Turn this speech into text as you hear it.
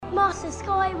Master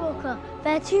Skywalker.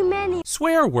 There are too many.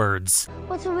 Swear words.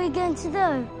 What are we going to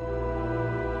do?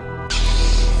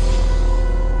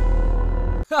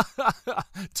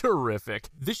 Terrific.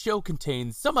 This show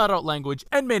contains some adult language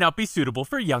and may not be suitable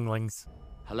for younglings.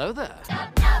 Hello there.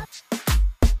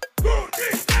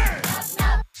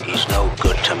 He's no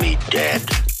good to me dead.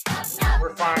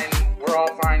 We're fine. We're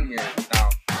all fine here now.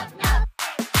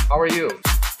 How are you?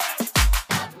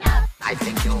 I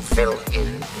think you'll fill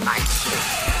in nicely.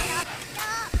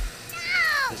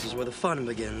 This is where the fun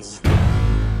begins.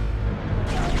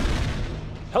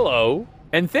 Hello,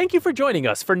 and thank you for joining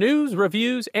us for news,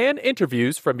 reviews, and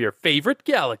interviews from your favorite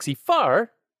galaxy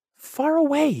far, far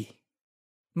away.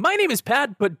 My name is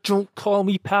Pat, but don't call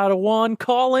me Padawan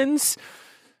Collins.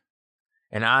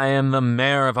 And I am the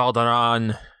mayor of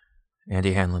Alderaan,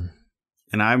 Andy Hanlon.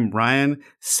 And I'm Ryan,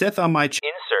 Sith on my Insert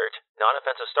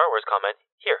non-offensive Star Wars comment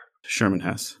here. Sherman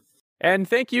Hess. And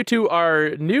thank you to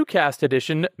our new cast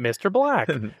edition, Mr. Black,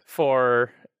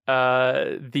 for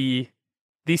the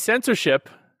censorship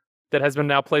that has been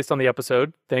now placed on the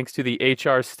episode, thanks to the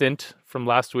HR stint from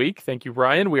last week. Thank you,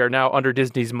 Ryan. We are now under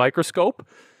Disney's microscope,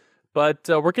 but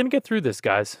we're going to get through this,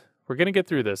 guys. We're going to get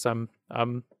through this.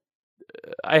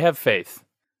 I have faith.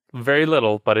 Very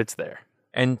little, but it's there.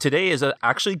 And today is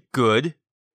actually good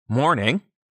morning,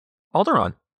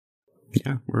 Alderaan.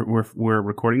 Yeah, we're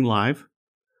recording live.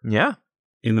 Yeah,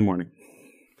 in the morning.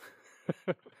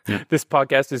 Yeah. This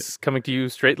podcast is coming to you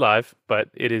straight live, but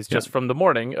it is just from the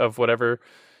morning of whenever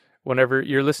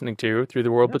you're listening to Through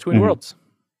the World Between Worlds.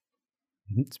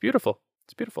 Mm-hmm. It's beautiful.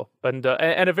 It's beautiful. And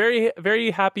a very,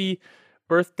 very happy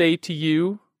birthday to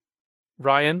you,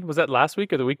 Ryan. Was that last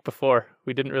week or the week before?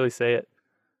 We didn't really say it.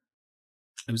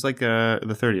 It was like the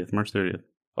 30th, March 30th.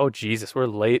 Oh, Jesus, we're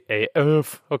late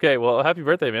AF. Okay, well, happy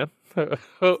birthday, man. It's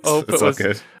all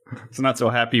good. It's not so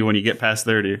happy when you get past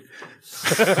 30.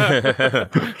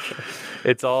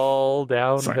 It's all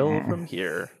downhill from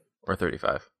here. Or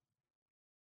 35.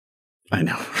 I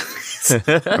know.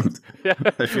 Yeah.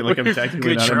 I feel like I'm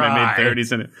technically not in my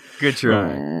mid-30s. In it. Good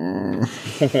try.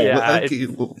 Yeah,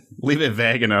 leave it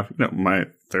vague enough. No, my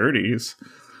 30s.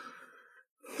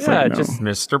 Yeah, just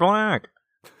Mr. Black.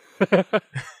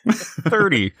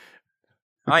 30.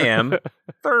 I am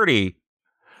 30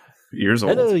 years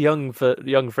old. Hello,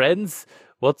 young friends.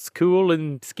 What's cool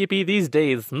and skippy these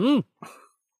days? Hello,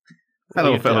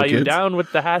 Are fellow kids. you down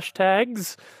with the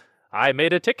hashtags? I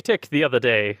made a tick the other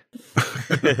day.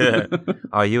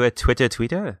 Are you a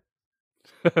tweeter?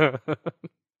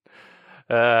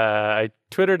 I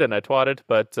twittered and I twatted,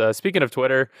 but speaking of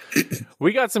Twitter,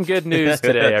 we got some good news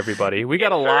today, everybody. We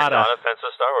got a lot of non-offensive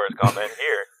Star Wars comment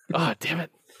here. Oh, damn it.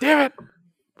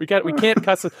 We can't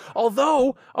cuss.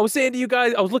 Although I was saying to you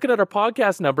guys, I was looking at our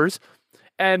podcast numbers,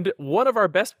 and one of our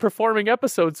best performing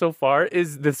episodes so far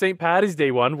is the St. Paddy's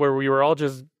Day one, where we were all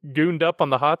just gooned up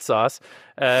on the hot sauce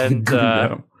and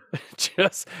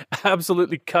just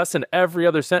absolutely cussing every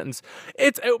other sentence.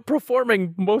 It's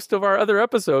outperforming most of our other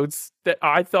episodes that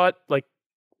I thought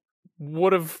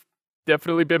would have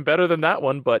definitely been better than that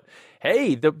one. But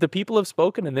hey, the people have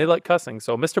spoken and they like cussing.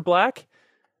 So Mr. Black,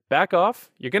 back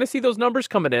off. You're going to see those numbers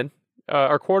coming in.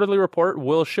 Our quarterly report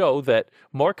will show that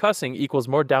more cussing equals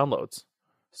more downloads.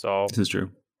 So this is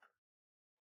true.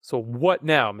 So what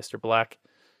now, Mr. Black?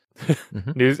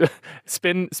 News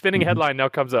spinning headline now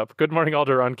comes up. Good morning,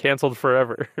 Alderaan canceled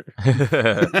forever.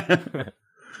 Good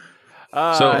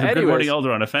morning,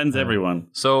 Alderaan offends everyone.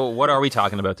 So what are we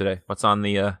talking about today? What's on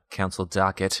the council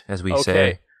docket, as we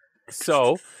say?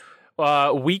 So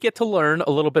we get to learn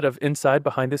a little bit of inside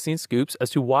behind-the-scenes scoops as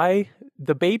to why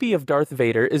the baby of Darth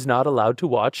Vader is not allowed to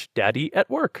watch Daddy at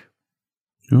work.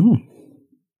 Ooh.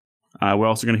 We're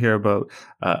also going to hear about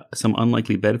some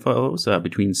unlikely bedfellows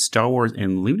between Star Wars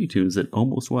and Looney Tunes that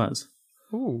almost was.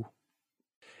 Ooh.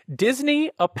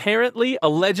 Disney apparently,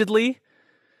 allegedly,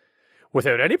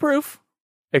 without any proof,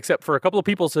 except for a couple of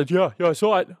people said, yeah, I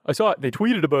saw it. They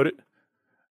tweeted about it.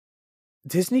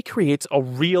 Disney creates a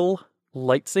real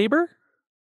lightsaber.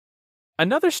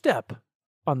 Another step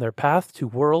on their path to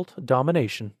world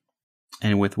domination.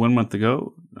 And with 1 month to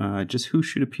go, just who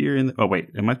should appear in the... Oh, wait.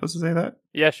 Am I supposed to say that?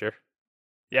 Yeah, sure.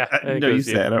 Yeah. No, you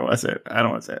say it. I don't want to say it. I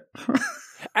don't want to say it.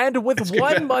 And with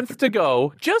 1 month to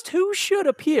go, just who should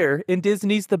appear in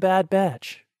Disney's The Bad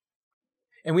Batch?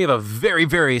 And we have a very,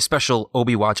 very special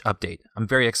Obi-Watch update. I'm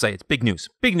very excited. It's big news.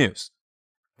 Big news.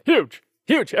 Huge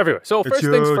everywhere. So first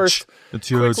things first. It's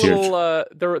huge. Little,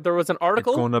 there was an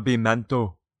article. It's gonna be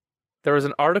mento. There was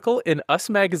an article in Us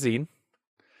Magazine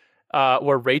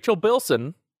where Rachel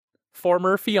Bilson,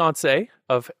 former fiance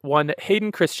of one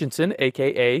Hayden Christensen,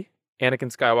 a.k.a.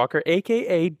 Anakin Skywalker,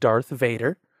 a.k.a. Darth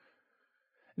Vader,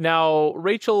 Now,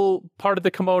 Rachel parted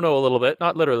the kimono a little bit,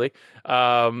 not literally,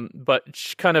 but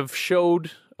she kind of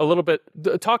showed a little bit,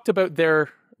 talked about their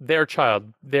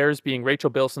child, theirs being Rachel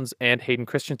Bilson's and Hayden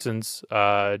Christensen's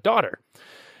daughter.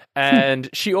 And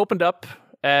she opened up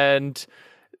and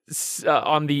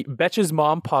on the Betch's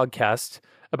Mom podcast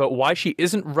about why she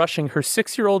isn't rushing her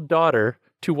 6-year-old daughter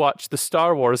to watch the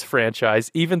Star Wars franchise,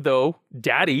 even though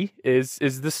Daddy is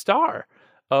the star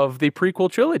of the prequel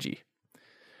trilogy.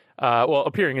 Well,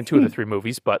 appearing in 2 of the 3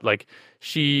 movies, but like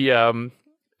she, I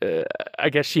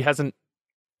guess she hasn't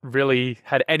really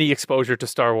had any exposure to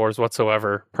Star Wars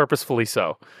whatsoever, purposefully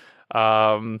so.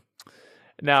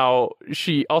 Now,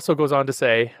 she also goes on to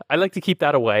say, I like to keep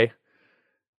that away.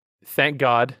 Thank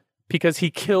God, because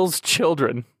he kills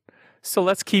children. So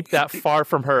let's keep that far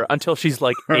from her until she's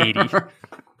like 80.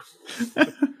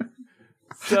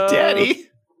 So, Daddy.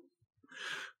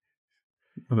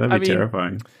 Well, that'd be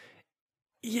terrifying.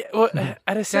 Yeah, well,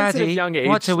 at a sensitive young age.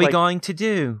 What are we going to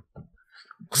do?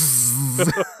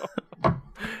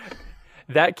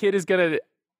 That kid is going to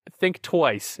think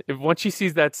twice once she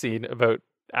sees that scene about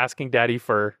asking Daddy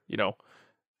for,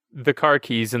 the car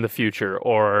keys in the future,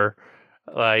 or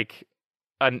like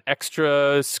an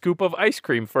extra scoop of ice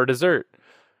cream for dessert.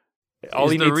 All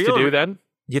he needs to do then.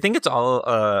 Do you think it's all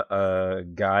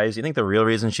guys? You think the real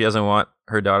reason she doesn't want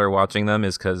her daughter watching them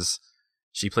is because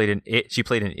she played an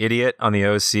idiot on the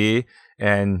OC,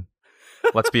 and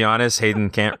let's be honest, Hayden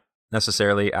can't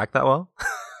necessarily act that well.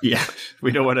 Yeah,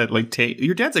 we don't want to take.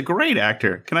 Your dad's a great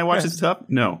actor. Can I watch his stuff?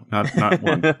 No, not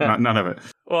one. None of it.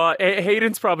 Well,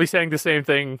 Hayden's probably saying the same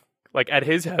thing, like at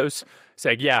his house,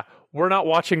 saying, "Yeah, we're not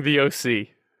watching the OC.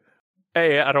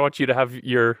 Hey, I don't want you to have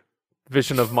your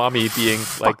vision of mommy being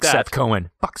like Fuck that." Seth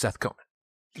Cohen. Fuck Seth Cohen.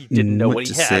 He didn't know what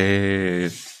he had. Say.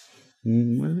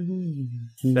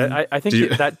 I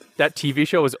think that TV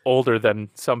show is older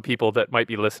than some people that might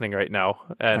be listening right now.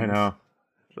 And I know.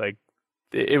 Like,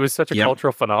 it was such a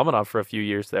cultural phenomenon for a few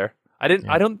years there. I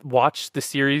don't watch the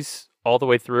series all the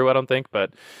way through, I don't think,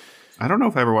 but I don't know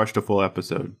if I ever watched a full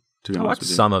episode, to be I honest watched with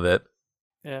you. some of it.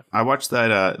 Yeah. I watched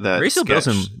that Rachel sketch.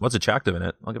 Bilson was attractive in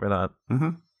it. I'll give her that.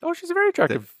 Uh-huh. Oh, she's a very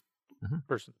attractive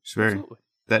person. She's very. Absolutely.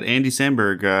 That Andy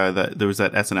Samberg, there was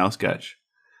that SNL sketch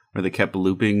where they kept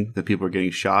looping that people were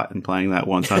getting shot and playing that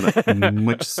one song. Like,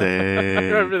 what say? I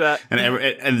remember that.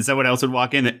 And someone else would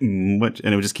walk in, and it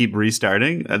would just keep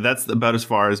restarting. That's about as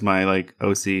far as my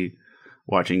OC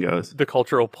watching goes. The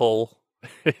cultural pull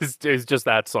is just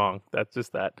that song. That's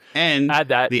just that. And add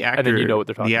that, the actor, and then you know what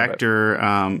they're talking about. The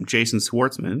actor Jason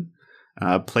Schwartzman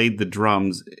played the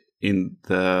drums in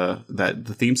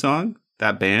the theme song.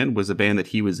 That band was a band that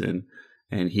he was in,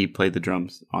 and he played the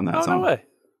drums on that song. No way.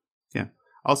 Yeah.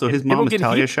 Also, his mom is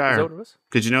Talia Shire. Is that what it was?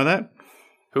 Did you know that?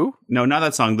 Who? No, not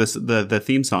that song. The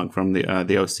theme song from the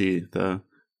OC.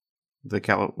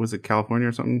 Was it California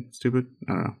or something stupid?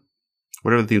 I don't know.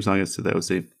 Whatever the theme song is to the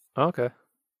OC. Oh, okay.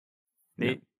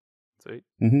 Neat. Yeah. Sweet.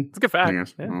 Mm-hmm. It's a good fact. Yeah,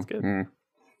 it's good. Mm.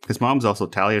 His mom's also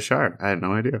Talia Shire. I had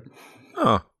no idea.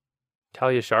 Oh.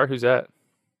 Talia Shire? Who's that?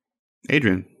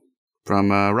 Adrian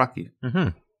from Rocky.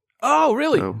 Mm-hmm. Oh,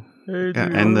 really? So, yeah,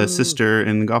 and the sister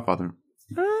in The Godfather.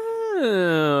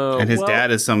 Oh. And his dad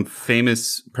is some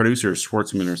famous producer,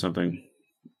 Schwartzman or something.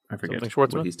 I forget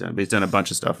what he's done, but he's done a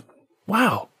bunch of stuff.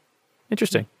 Wow.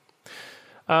 Interesting.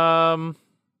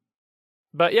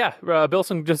 But yeah,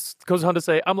 Bilson just goes on to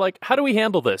say, I'm like, how do we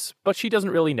handle this? But she doesn't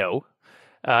really know.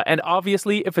 And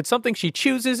obviously, if it's something she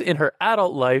chooses in her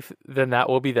adult life, then that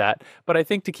will be that. But I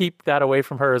think to keep that away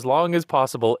from her as long as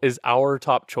possible is our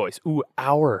top choice. Ooh,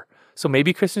 our. So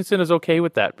maybe Christensen is okay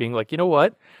with that, being like, you know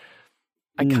what?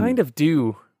 I kind of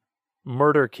do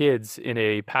murder kids in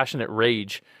a passionate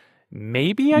rage.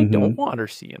 Maybe I don't want her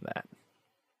seeing that.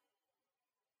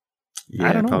 Yeah,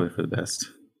 I don't know. Probably for the best.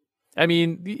 I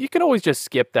mean, you can always just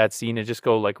skip that scene and just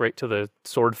go right to the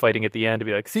sword fighting at the end and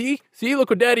be like, see, look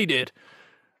what Daddy did.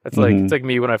 That's it's like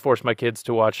me when I force my kids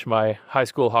to watch my high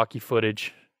school hockey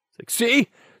footage. It's like,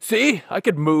 see, I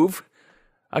could move.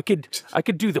 I could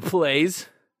do the plays.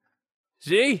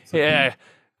 See? Yeah.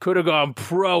 Could have gone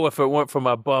pro if it weren't for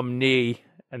my bum knee.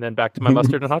 And then back to my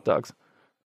mustard and hot dogs.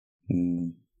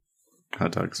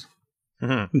 Hot dogs.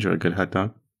 Mm-hmm. Enjoy a good hot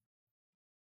dog.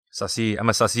 Sausage. I'm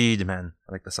a sausage man.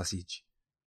 I like the sausage.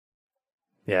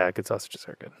 Yeah, good sausages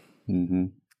are good. Mm-hmm. A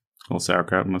little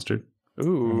sauerkraut and mustard.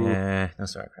 Ooh. Yeah, no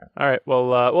sauerkraut. All right.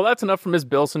 Well, that's enough from Ms.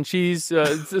 Bilson. She's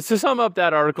to sum up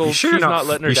that article. She's not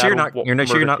letting her dad You're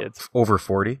sure you're not kids. over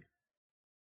 40?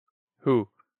 Who?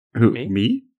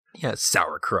 Me? Yeah,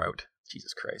 sauerkraut.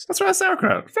 Jesus Christ. What's wrong with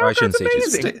sauerkraut? I shouldn't say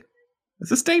amazing.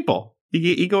 It's a staple.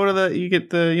 You go to you get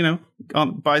the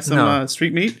buy some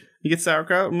street meat. You get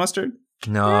sauerkraut and mustard.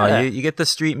 No, Yeah. you get the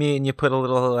street meat and you put a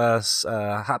little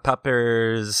hot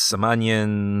peppers, some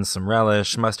onions, some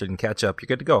relish, mustard, and ketchup. You're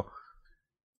good to go.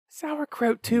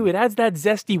 Sauerkraut too. It adds that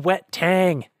zesty, wet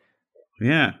tang.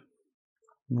 Yeah.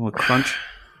 A little crunch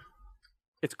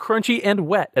It's crunchy and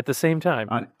wet at the same time.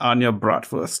 on your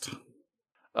bratwurst.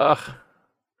 Ugh.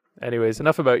 Anyways,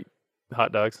 enough about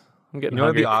hot dogs. I'm getting You know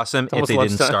what would hungry. be awesome It's if they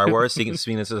almost did in Star lunchtime. Wars? Speaking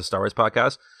this is a Star Wars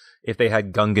podcast. If they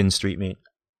had Gungan street meat.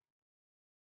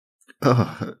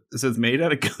 Oh, so it's made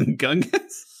out of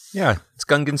gungans? Yeah, it's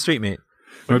Gungan street meat.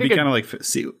 Would it be think kind of like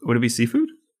would it be seafood?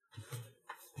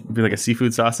 Would it be like a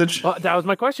seafood sausage? Well, that was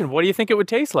my question. What do you think it would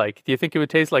taste like? Do you think it would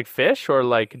taste like fish or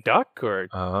like duck or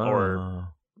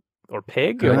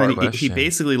pig? Good Or, He question.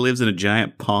 basically lives in a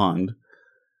giant pond.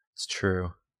 It's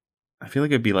true. I feel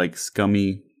like it'd be like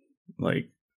scummy, like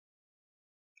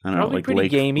I don't Probably know, like pretty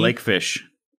gamey. lake fish.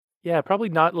 yeah, probably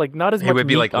not as It much would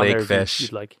be meat like on lake there as fish.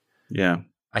 you'd like. Yeah,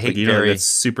 I hate like, very that's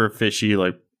super fishy.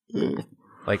 Like,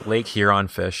 like Lake Huron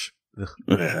fish.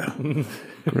 Ugh.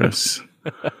 gross.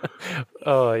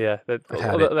 Oh yeah, I've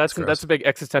had it. It's that's gross. a big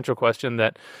existential question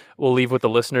that we'll leave with the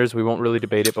listeners. We won't really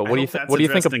debate it. But what do you think? What do you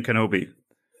think? in Kenobi?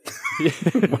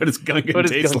 What does Gungan What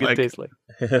does taste Gungan like? taste like?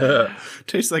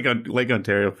 Tastes like a Lake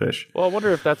Ontario fish. Well, I wonder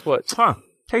if that's what. Huh.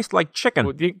 Tastes like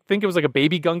chicken. Do you think it was like a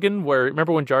baby Gungan? Where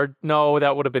remember when Jar? No,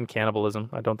 that would have been cannibalism.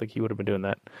 I don't think he would have been doing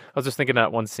that. I was just thinking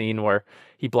that one scene where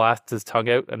he blasts his tongue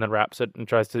out and then wraps it and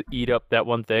tries to eat up that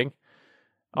one thing,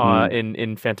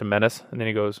 in Phantom Menace, and then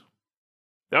he goes,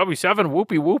 "That'll be 7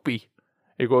 whoopee whoopee."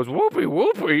 He goes whoopee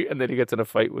whoopee, and then he gets in a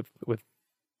fight with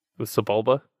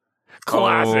Sebulba.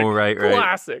 Classic, right.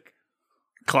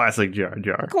 Classic Jar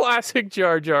Jar. classic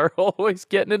Jar Jar, always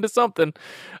getting into something.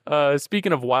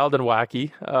 Speaking of wild and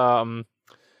wacky,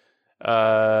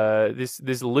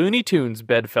 this Looney Tunes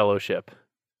bedfellowship.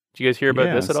 Did you guys hear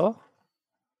about this Yes. at all?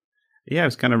 Yeah, I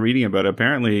was kind of reading about it.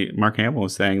 Apparently, Mark Hamill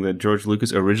was saying that George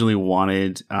Lucas originally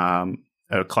wanted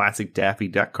a classic Daffy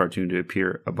Duck cartoon to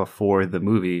appear before the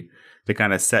movie to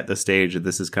kind of set the stage that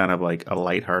this is kind of like a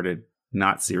lighthearted,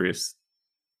 not serious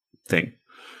thing,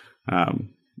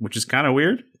 which is kind of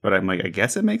weird. But I'm like, I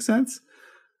guess it makes sense.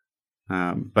 But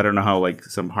I don't know how like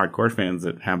some hardcore fans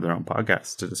that have their own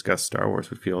podcasts to discuss Star Wars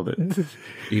would feel that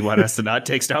you want us to not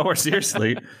take Star Wars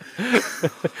seriously.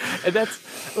 And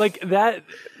that's like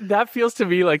that feels to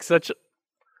me like such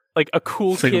like a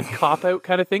cool It's like- kid cop out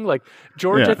kind of thing. Like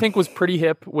George, Yeah. I think, was pretty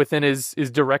hip within his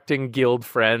directing guild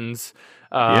friends.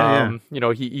 Yeah. You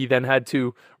know, he then had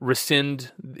to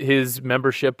rescind his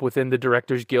membership within the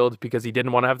Directors Guild because he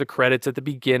didn't want to have the credits at the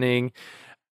beginning.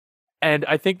 And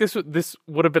I think this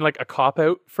would have been like a cop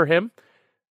out for him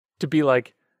to be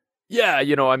like, yeah,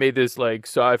 you know, I made this like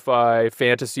sci-fi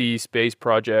fantasy space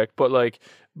project, but like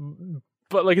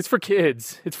it's for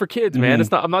kids. It's for kids, man. Mhm.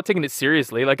 It's not. I'm not taking it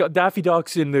seriously. Like Daffy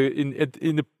Duck's in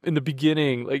the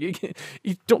beginning. Like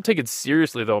you don't take it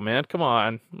seriously though, man. Come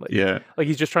on. Like, Yeah. like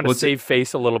he's just trying Well, to it's- save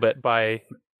face a little bit by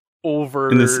over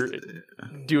In this-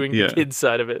 doing yeah. the kids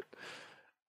side of it.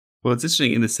 Well, it's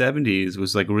interesting. In the 70s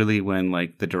was like really when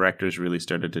like the directors really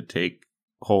started to take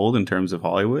hold in terms of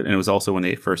Hollywood. And it was also when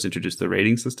they first introduced the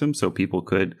rating system. So people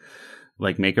could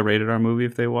like make a rated R movie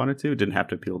if they wanted to. It didn't have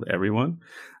to appeal to everyone.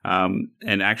 And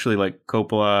actually like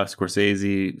Coppola,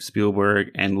 Scorsese, Spielberg,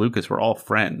 and Lucas were all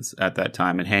friends at that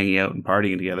time and hanging out and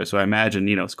partying together. So I imagine,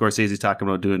 you know, Scorsese's talking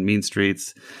about doing Mean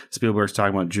Streets. Spielberg's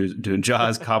talking about doing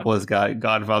Jaws. Coppola's got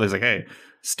Godfather's like, hey,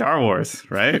 Star Wars,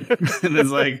 right? And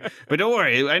it's like, but don't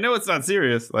worry, I know it's not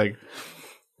serious. Like,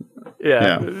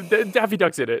 Yeah, Daffy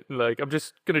Duck's in it. Like, I'm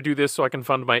just gonna do this so I can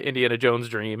fund my Indiana Jones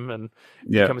dream and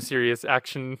yeah, become a serious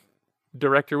action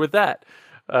director with that.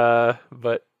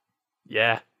 But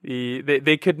yeah,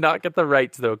 they could not get the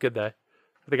rights though, could they?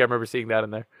 I think I remember seeing that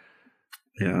in there.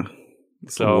 yeah.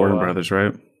 So Warner Brothers,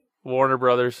 right? Warner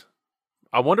Brothers.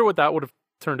 I wonder what that would have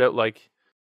turned out like.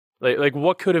 Like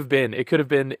what could have been? It could have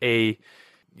been a,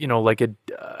 you know, like a.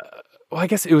 Well, I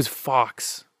guess it was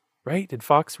Fox, right? Did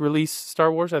Fox release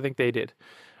Star Wars? I think they did.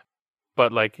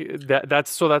 But like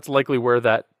that's likely where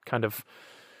that kind of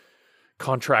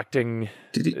contracting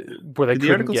where they Did the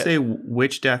couldn't article get. say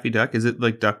which Daffy Duck? Is it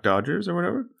like Duck Dodgers or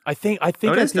whatever? I think Oh,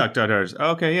 it is I Duck Dodgers.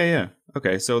 Oh, okay, yeah.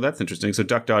 Okay, so that's interesting. So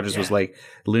Duck Dodgers was like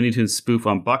Looney Tunes spoof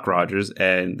on Buck Rogers,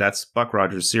 and that's Buck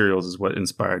Rogers cereals is what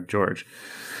inspired George.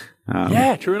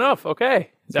 yeah, true enough.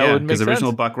 Okay, that would make because sense.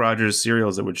 original Buck Rogers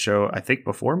cereals that would show, I think,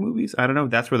 before movies. I don't know.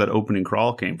 That's where that opening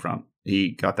crawl came from.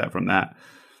 He got that from that.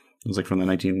 It was like from the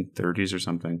 1930s or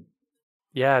something.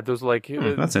 Yeah, those like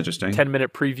That's interesting.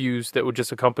 10-minute previews that would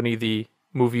just accompany the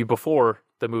movie before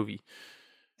the movie.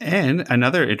 And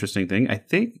another interesting thing, I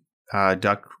think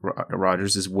Duck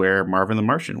Rogers is where Marvin the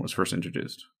Martian was first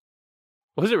introduced.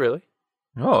 Was it really?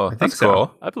 Oh, think that's so.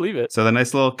 cool. I believe it. So the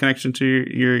nice little connection to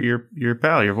your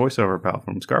pal, your voiceover pal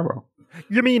from Scarborough.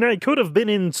 You mean I could have been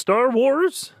in Star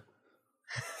Wars?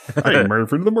 I'm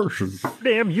Murphy the Martian.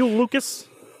 Damn you, Lucas.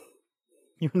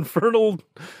 You're infernal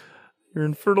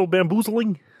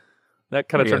bamboozling. That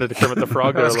kind of turned into Kermit the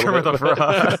Frog there a little Kermit bit. the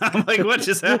Frog. I'm like, what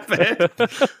just happened?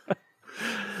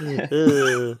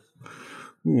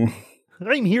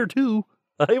 I'm here too.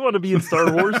 I want to be in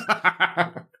Star Wars.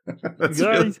 That's Guys,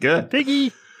 really good.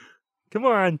 Piggy, come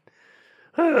on.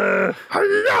 That's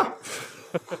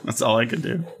all I can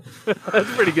do.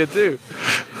 That's pretty good too.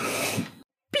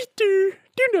 Peter,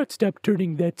 do not stop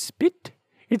turning that spit.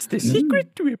 It's the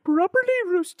secret to a properly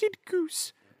roasted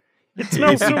goose. It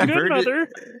smells so You've good, heard Mother.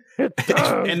 It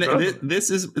does. And this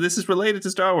is related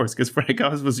to Star Wars because Frank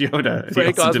Oz was Yoda. and he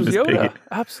Frank also Oz did was Miss Yoda. Piggy.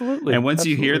 Absolutely. And once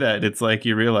you hear Absolutely. that, it's like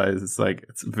you realize it's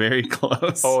very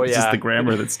close. Oh, It's just yeah. the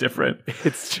grammar that's different.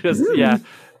 It's just, yeah.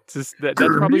 It's just that's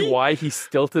probably why he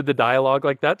stilted the dialogue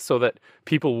like that, so that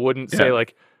people wouldn't say, Yeah.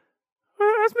 like,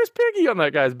 oh, that's Miss Piggy on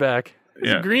that guy's back. It's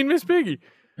Yeah. green Miss Piggy.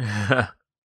 So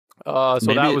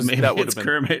Maybe that would it's have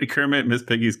been. Kermit, Miss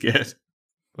Piggy's kid.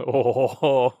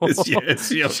 Oh. It's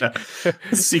Yoda.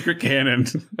 Secret canon.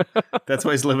 That's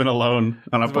why he's living alone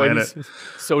on a That's why planet. he's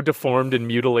so deformed and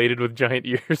mutilated with giant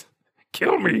ears.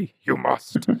 Kill me, you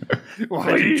must.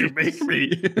 Why did you make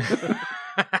me?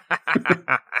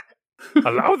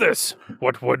 Allow this.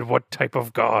 What type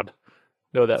of god?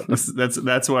 No,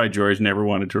 That's why George never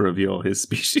wanted to reveal his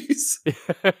species.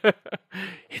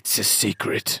 It's a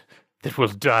secret that will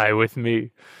die with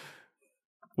me.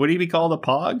 Would he be called a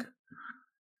pog?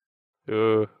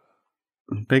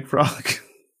 Big frog.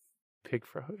 Pig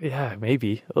frog. Yeah,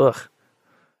 maybe. Ugh.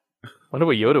 Wonder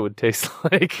what Yoda would taste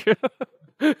like.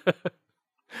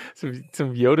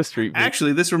 some Yoda Street. Meat.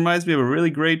 Actually, this reminds me of a really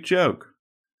great joke.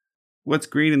 What's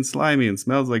green and slimy and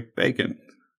smells like bacon?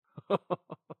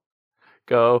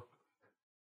 Go.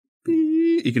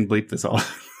 You can bleep this all.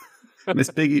 Miss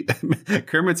Piggy,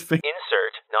 Kermit's finger.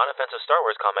 Insert non-offensive Star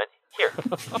Wars comment here.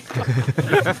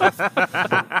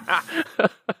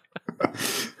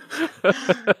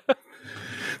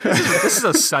 This is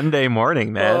a Sunday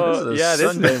morning, man. This is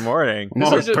a Sunday morning.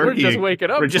 We're just waking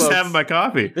up. We're just folks. having my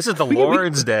coffee. This is the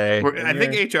Lord's Day. I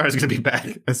think HR is going to be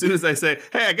back as soon as I say,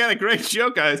 "Hey, I got a great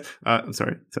joke, guys." I'm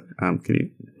sorry.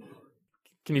 Can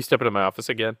you step into my office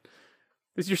again?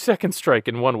 This is your second strike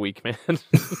in 1 week, man.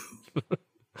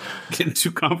 Getting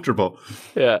too comfortable.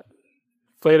 Yeah.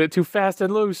 Played it too fast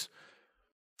and loose.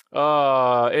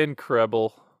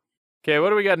 Incredible. Okay, what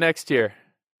do we got next here?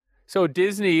 So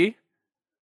Disney,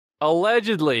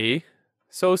 allegedly,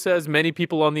 so says many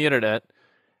people on the internet,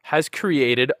 has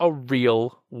created a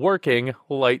real working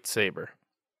lightsaber.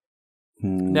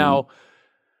 Now,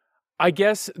 I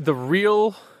guess the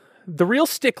real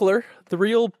stickler, the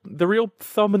real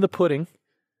thumb in the pudding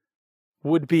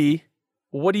would be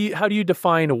how do you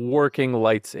define a working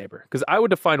lightsaber? Because I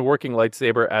would define working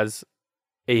lightsaber as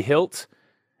a hilt,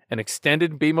 an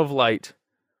extended beam of light,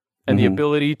 and the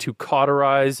ability to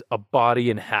cauterize a body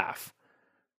in half.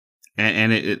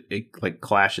 And it like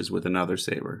clashes with another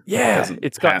saber. Yeah,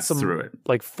 it's got pass some through it.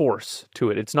 like force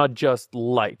to it. It's not just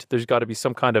light. There's got to be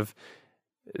some kind of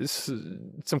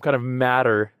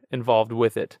matter involved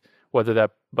with it. Whether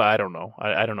that, but I don't know.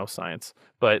 I don't know science,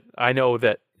 but I know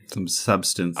that some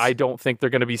substance. I don't think they're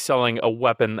going to be selling a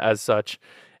weapon as such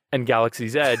in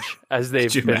Galaxy's Edge as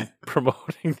they've been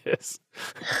promoting this.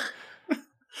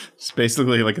 It's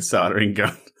basically like a soldering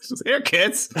gun. It's just, here,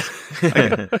 kids.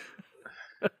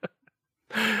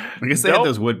 I guess they had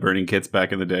those wood burning kits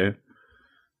back in the day.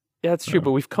 Yeah, it's true,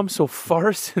 but we've come so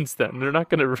far since then. They're not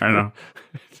going to. I know.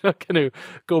 They're not going to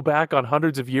go back on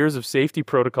hundreds of years of safety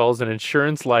protocols and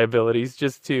insurance liabilities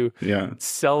just to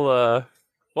sell a.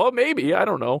 Well, maybe, I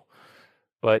don't know,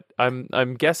 but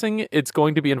I'm guessing it's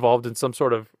going to be involved in some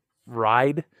sort of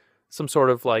ride, some sort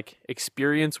of like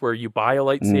experience where you buy a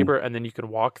lightsaber and then you can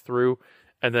walk through,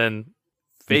 and then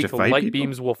fake light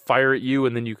beams will fire at you,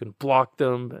 and then you can block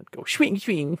them and go swing,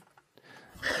 swing.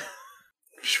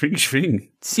 Swing, swing.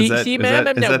 See, man,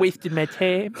 I'm not wasting my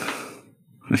time.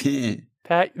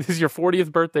 Pat, this is your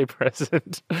 40th birthday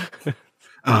present.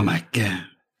 Oh my god.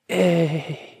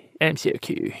 I'm so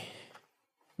cool.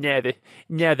 Now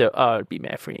they'll all be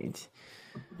my friends.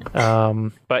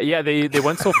 But yeah, they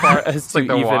went so far as it's to like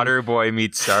the even... Water Boy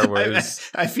meets Star Wars.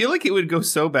 I feel like it would go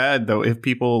so bad though if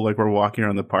people like were walking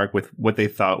around the park with what they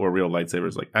thought were real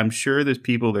lightsabers. Like, I'm sure there's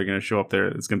people that are going to show up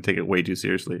there that's going to take it way too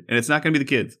seriously, and it's not going to be the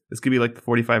kids. It's going to be like the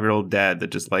 45-year-old dad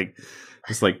that just like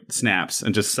just like snaps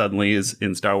and just suddenly is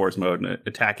in Star Wars mode and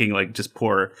attacking like just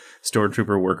poor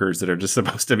stormtrooper workers that are just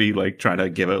supposed to be like trying to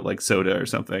give out like soda or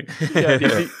something. Yeah,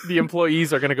 the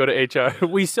employees are going to go to HR.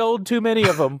 We sold too many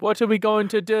of them. What are we going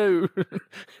to do?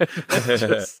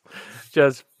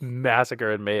 just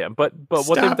massacre and mayhem. But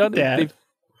what they've done is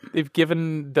they've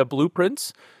given the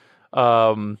blueprints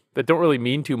that don't really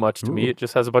mean too much to me. It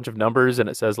just has a bunch of numbers and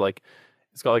it says like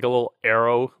it's got like a little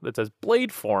arrow that says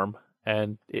blade form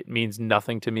and it means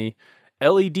nothing to me.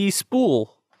 LED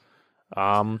spool,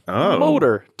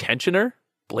 motor, tensioner,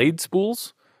 blade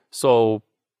spools. So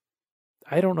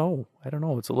I don't know.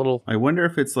 It's a little. I wonder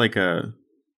if it's like a.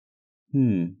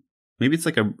 Maybe it's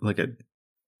like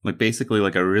basically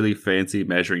like a really fancy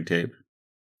measuring tape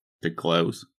to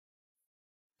close.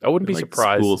 I wouldn't be like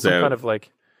surprised. Some out. kind of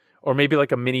like, or maybe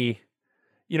like a mini.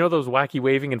 You know those wacky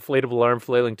waving inflatable arm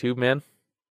flailing tube, man.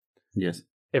 Yes.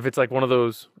 If it's like one of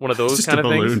those Just kind a of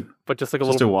things, balloon. but just like a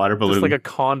Just little a water balloon. just like a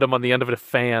condom on the end of it, a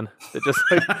fan that just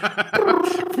like.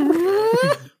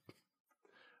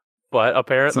 But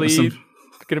apparently,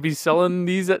 going to be selling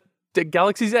these at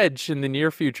Galaxy's Edge in the near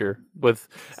future.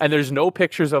 And there's no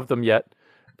pictures of them yet.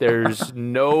 There's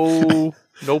no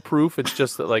proof. It's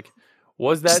just that like,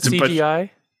 was that CGI?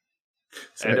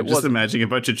 And it just imagining a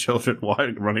bunch of children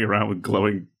running around with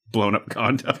glowing, blown up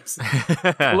condoms.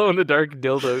 Glow in the dark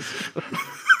dildos.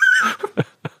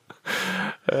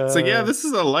 It's like, yeah, this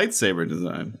is a lightsaber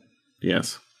design.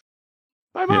 Yes.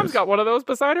 My mom's got one of those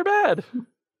beside her bed.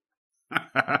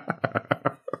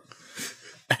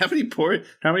 How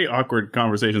many awkward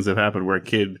conversations have happened where a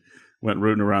kid went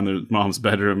rooting around their mom's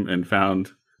bedroom and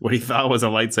found what he thought was a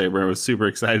lightsaber and was super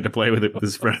excited to play with it with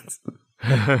his friends?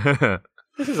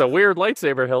 This is a weird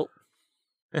lightsaber hilt.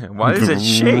 Why does it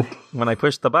shake when I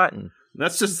push the button?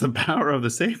 That's just the power of the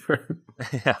saber.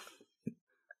 Yeah.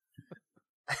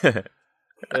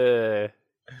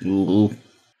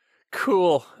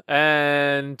 Cool.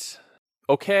 And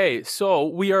okay, so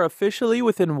we are officially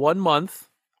within 1 month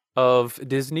of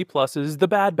Disney Plus's The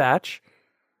Bad Batch.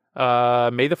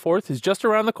 May the 4th is just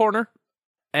around the corner.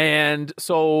 And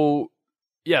so,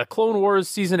 yeah, Clone Wars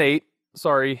Season 8,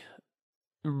 sorry,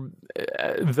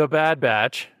 The Bad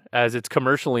Batch, as it's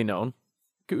commercially known.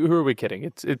 Who are we kidding?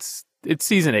 It's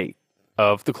Season 8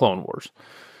 of the Clone Wars.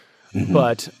 Mm-hmm.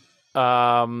 But,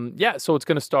 yeah, so it's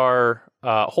going to star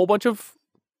a whole bunch of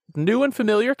new and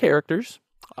familiar characters.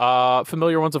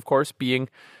 Familiar ones, of course, being...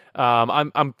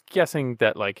 I'm guessing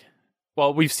that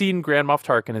we've seen Grand Moff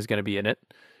Tarkin is going to be in it.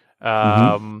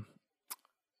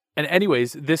 And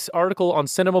anyways, this article on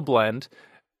Cinema Blend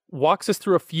walks us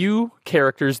through a few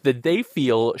characters that they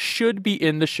feel should be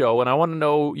in the show. And I want to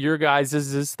know your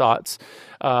guys' thoughts.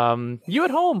 You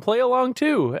at home, play along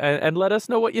too, and let us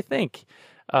know what you think.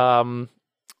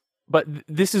 But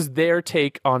this is their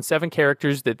take on 7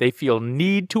 characters that they feel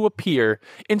need to appear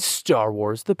in Star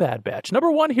Wars The Bad Batch.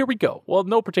 Number 1, here we go. Well,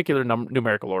 no particular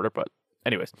numerical order, but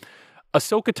anyways.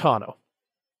 Ahsoka Tano.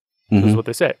 This is what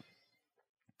they say.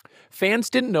 Fans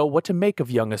didn't know what to make of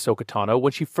young Ahsoka Tano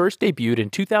when she first debuted in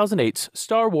 2008's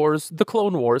Star Wars The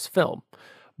Clone Wars film.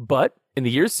 But in the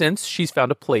years since, she's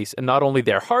found a place in not only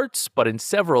their hearts, but in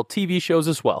several TV shows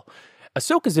as well.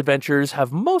 Ahsoka's adventures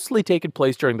have mostly taken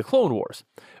place during the Clone Wars,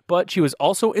 but she was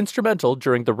also instrumental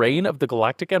during the reign of the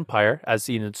Galactic Empire, as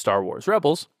seen in Star Wars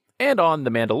Rebels, and on The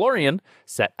Mandalorian,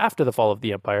 set after the fall of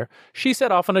the Empire. She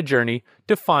set off on a journey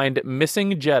to find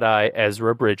missing Jedi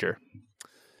Ezra Bridger.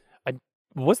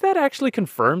 Was that actually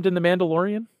confirmed in The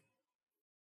Mandalorian?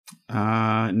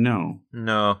 No.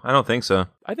 No, I don't think so.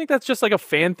 I think that's just like a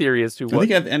fan theory as to what... I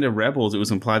think at the end of Rebels, it was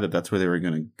implied that that's where they were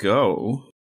going to go.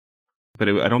 But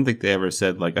I don't think they ever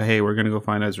said, like, hey, we're going to go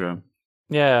find Ezra.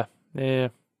 Yeah.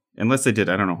 Unless they did.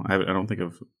 I don't know. I don't think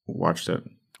I've watched it.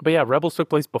 But yeah, Rebels took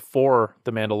place before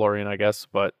The Mandalorian, I guess.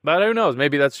 But who knows?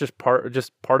 Maybe that's just part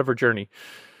of her journey,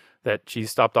 that she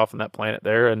stopped off on that planet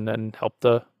there and then helped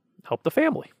the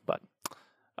family. But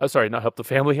sorry, not help the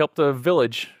family, help the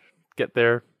village get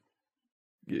their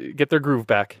groove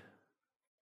back.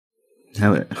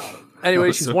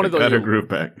 Anyway, she's one of those. Got her groove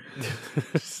back.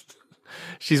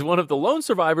 She's one of the lone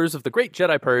survivors of the Great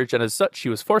Jedi Purge, and as such, she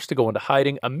was forced to go into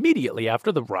hiding immediately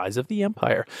after the rise of the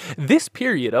Empire. This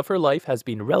period of her life has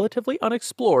been relatively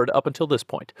unexplored up until this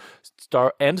point.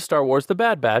 Star Wars The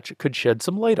Bad Batch could shed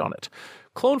some light on it.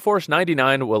 Clone Force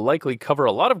 99 will likely cover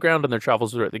a lot of ground in their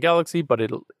travels throughout the galaxy, but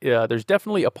there's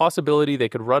definitely a possibility they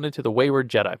could run into the wayward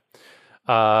Jedi.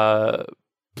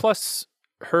 Plus,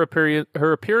 her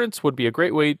appearance would be a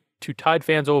great way to tide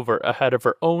fans over ahead of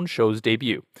her own show's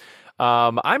debut.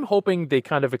 I'm hoping they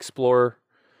kind of explore,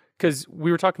 because we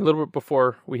were talking a little bit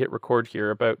before we hit record here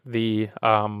about the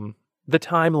the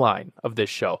timeline of this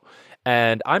show.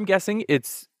 And I'm guessing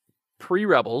it's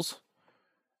pre-Rebels,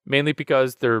 mainly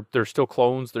because they're still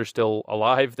clones, they're still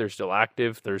alive, they're still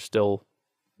active, they're still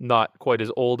not quite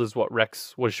as old as what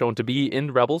Rex was shown to be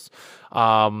in Rebels.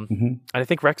 And I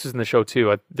think Rex is in the show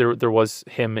too. There was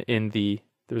him there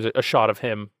was a shot of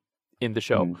him in the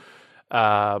show.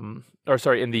 Or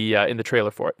sorry, in the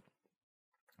trailer for it.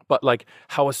 But like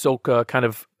how Ahsoka kind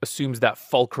of assumes that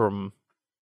fulcrum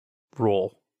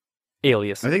role,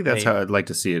 alias. I think that's name. how I'd like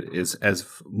to see it, is as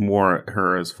more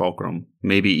her as fulcrum.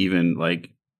 Maybe even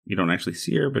like you don't actually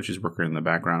see her, but she's working in the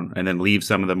background, and then leave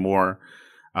some of the more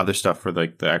other stuff for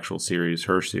like the actual series,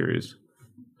 her series.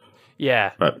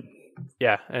 Yeah. But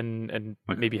yeah, and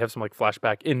maybe have some like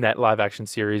flashback in that live action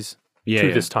series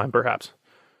this time perhaps.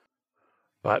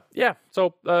 But yeah,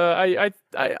 so I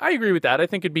agree with that. I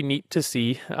think it'd be neat to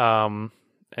see, and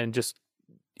just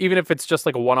even if it's just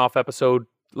like a one-off episode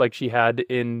like she had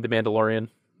in The Mandalorian,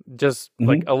 just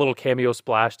like a little cameo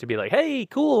splash to be like, hey,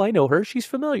 cool, I know her, she's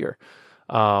familiar.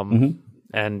 And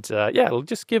it'll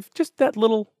just give just that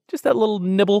little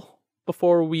nibble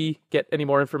before we get any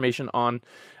more information on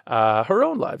her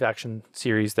own live action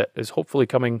series that is hopefully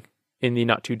coming in the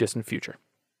not too distant future.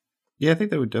 Yeah, I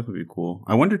think that would definitely be cool.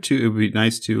 I wonder too, it would be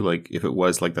nice too, like if it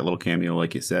was like that little cameo,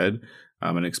 like you said,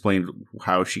 and explained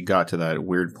how she got to that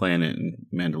weird planet in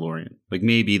Mandalorian. Like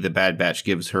maybe the Bad Batch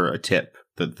gives her a tip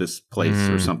that this place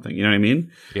or something. You know what I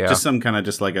mean? Yeah. Just some kind of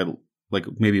just like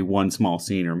maybe one small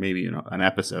scene or maybe an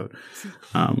episode.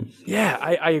 Yeah,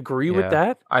 I agree with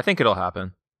that. I think it'll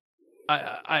happen.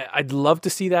 I'd love to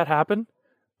see that happen,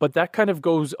 but that kind of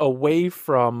goes away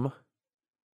from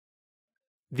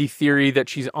the theory that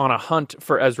she's on a hunt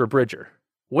for Ezra Bridger,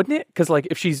 wouldn't it? Because like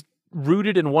if she's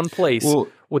rooted in one place,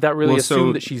 would that really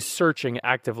assume that she's searching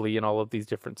actively in all of these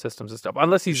different systems and stuff?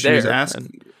 Unless he's there.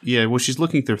 She's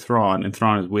looking through Thrawn, and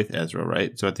Thrawn is with Ezra,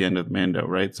 right? So at the end of Mando,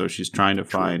 right? So she's trying to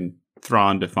find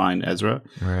Thrawn to find Ezra.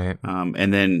 Right.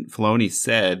 And then Filoni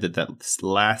said that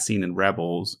last scene in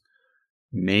Rebels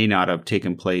may not have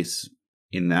taken place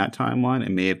in that timeline.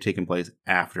 It may have taken place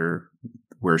after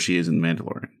where she is in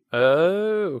Mandalorian.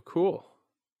 Oh, cool.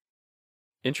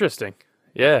 Interesting.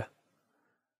 Yeah.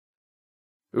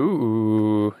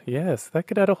 Ooh, yes, that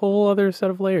could add a whole other set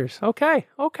of layers. Okay.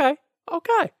 Moving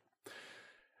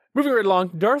right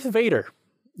along, Darth Vader.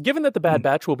 Given that the Bad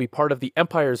Batch will be part of the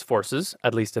Empire's forces,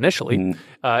 at least initially,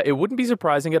 it wouldn't be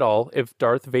surprising at all if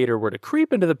Darth Vader were to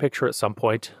creep into the picture at some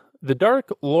point. The Dark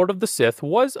Lord of the Sith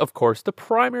was, of course, the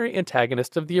primary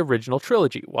antagonist of the original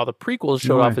trilogy, while the prequels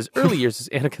showed off his early years as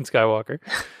Anakin Skywalker.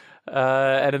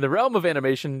 And in the realm of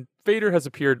animation, Vader has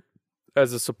appeared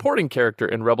as a supporting character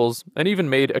in Rebels and even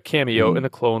made a cameo in the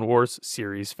Clone Wars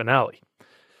series finale.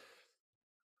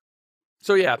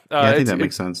 So yeah, I think that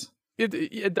makes sense.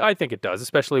 I think it does,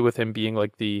 especially with him being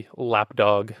like the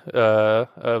lapdog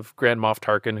of Grand Moff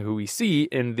Tarkin, who we see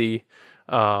in the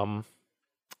Clone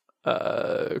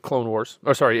Wars,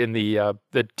 or sorry, in the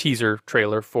teaser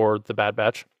trailer for the Bad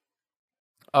Batch.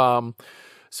 So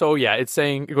yeah, it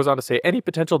goes on to say any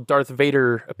potential Darth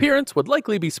Vader appearance would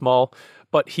likely be small,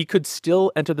 but he could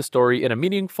still enter the story in a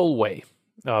meaningful way.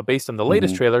 Based on the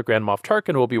latest trailer, Grand Moff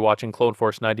Tarkin will be watching Clone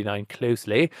Force 99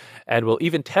 closely and will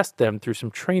even test them through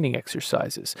some training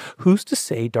exercises. Who's to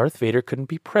say Darth Vader couldn't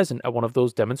be present at one of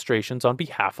those demonstrations on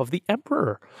behalf of the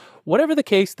Emperor? Whatever the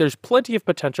case, there's plenty of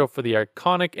potential for the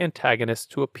iconic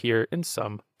antagonist to appear in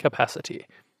some capacity.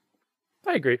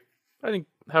 I agree. I think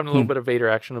having a little bit of Vader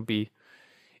action would be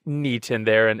neat in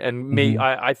there, and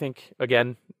I think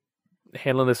again,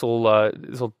 handling this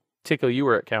will tickle you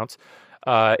where it counts.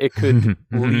 It could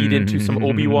lead into some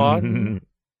Obi-Wan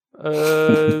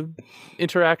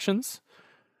interactions.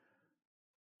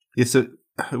 Yeah, so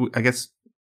I guess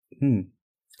I think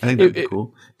that'd be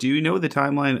cool. Do you know the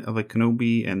timeline of like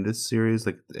Kenobi and this series?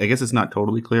 Like, I guess it's not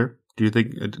totally clear. Do you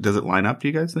think does it line up? Do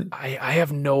you guys think? I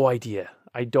have no idea.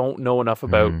 I don't know enough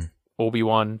about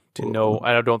Obi-Wan to know.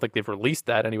 I don't think they've released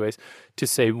that anyways to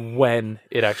say when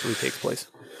it actually takes place.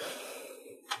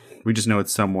 We just know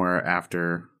it's somewhere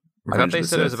after I thought they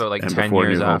said it was about like 10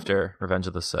 years after Revenge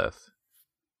of the Sith.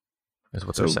 Is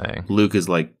what they're saying. Luke is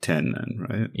like 10 then,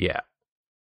 right? Yeah.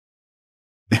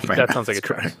 That sounds like a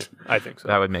correct. I think so.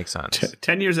 That would make sense.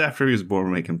 10 years after he was born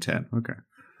would make him 10. Okay.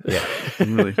 Yeah.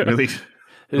 really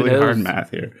hard math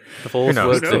here. Who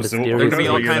knows? There could be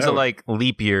all kinds of like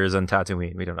leap years on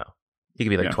Tatooine. We don't know. He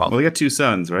could be like 12. Well, he got 2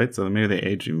 sons, right? So maybe they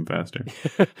age even faster.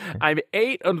 I'm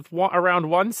 8 around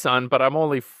one son, but I'm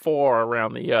only 4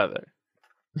 around the other.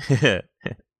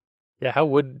 Yeah, how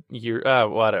would you?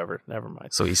 Whatever. Never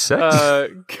mind. So he's 6.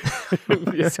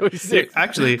 So he's 6.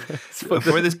 Actually,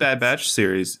 for this Bad Batch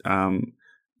series,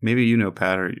 maybe you know,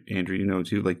 Pat, or Andrew, you know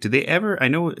too. Like, did they ever? I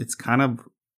know it's kind of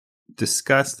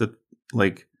discussed that,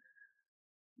 like,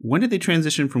 when did they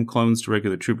transition from clones to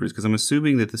regular troopers? Because I'm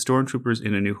assuming that the stormtroopers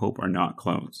in A New Hope are not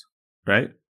clones,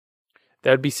 right?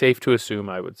 That'd be safe to assume,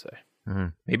 I would say. Mm-hmm.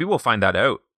 Maybe we'll find that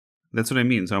out. That's what I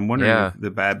mean. So I'm wondering if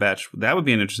the Bad Batch, that would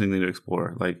be an interesting thing to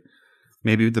explore. Like,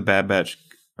 maybe the Bad Batch,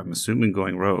 I'm assuming,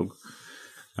 going rogue.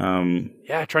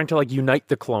 Yeah, trying to, like, unite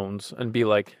the clones and be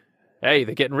like, hey,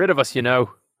 they're getting rid of us,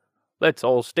 Let's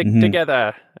all stick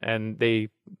together. And they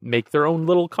make their own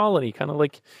little colony, kind of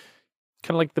like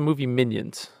the movie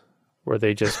Minions, where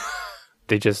they just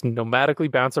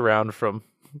nomadically bounce around from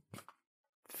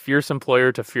fierce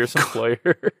employer to fierce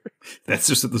employer. That's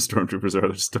just what the stormtroopers are.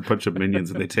 They're just a bunch of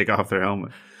minions, and they take off their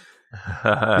helmet.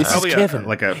 This is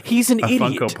Kevin. He's an idiot.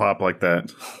 Funko Pop like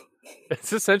that.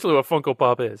 It's essentially what Funko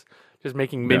Pop is. Just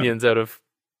making minions out of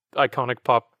iconic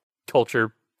pop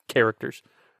culture characters.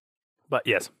 But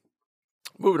yes,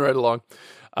 moving right along.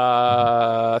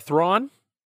 Thrawn,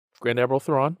 Grand Admiral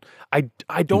Thrawn.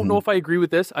 I don't know if I agree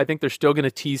with this. I think they're still going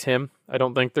to tease him. I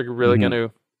don't think they're really going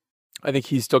to. I think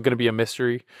he's still going to be a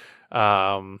mystery.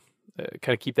 Kind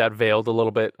of keep that veiled a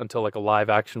little bit until like a live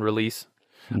action release.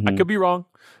 I could be wrong,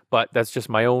 but that's just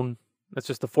my own. That's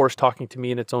just the Force talking to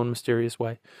me in its own mysterious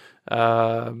way.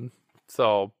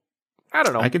 So I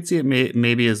don't know. I could see it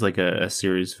maybe as like a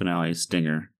series finale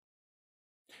stinger.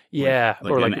 Yeah,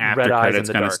 like or like an after red eyes in credits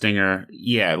the kind dark. of stinger.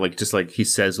 Yeah, like just like he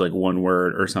says like one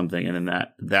word or something, and then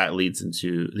that leads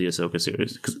into the Ahsoka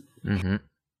series.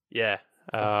 Yeah.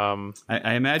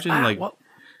 I imagine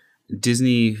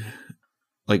Disney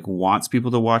like wants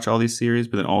people to watch all these series,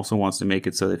 but then also wants to make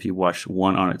it so that if you watch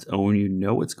one on its own, you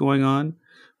know what's going on.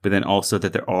 But then also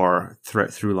that there are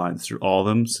through lines through all of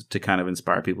them to kind of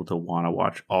inspire people to want to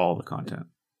watch all the content.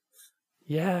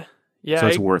 Yeah. So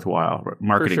it's worthwhile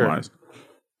marketing wise.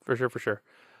 For sure.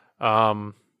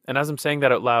 And as I'm saying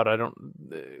that out loud,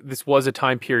 this was a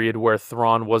time period where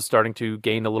Thrawn was starting to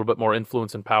gain a little bit more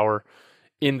influence and power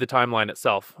in the timeline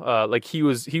itself. Like he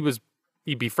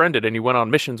befriended and he went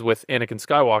on missions with Anakin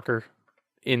Skywalker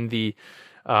in the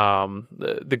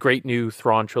great new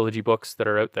Thrawn trilogy books that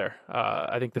are out there.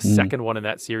 I think the second one in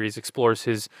that series explores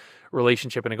his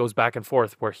relationship, and it goes back and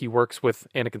forth where he works with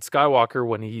Anakin Skywalker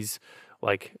when he's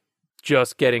like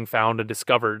just getting found and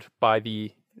discovered by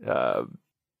the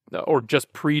or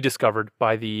just pre-discovered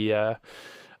by the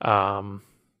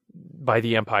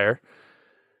Empire.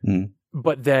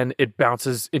 But then it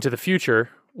bounces into the future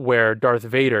where Darth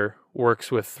Vader works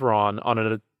with Thrawn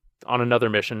on another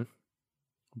mission,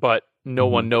 but no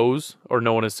one knows, or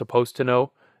no one is supposed to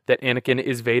know, that Anakin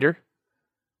is Vader.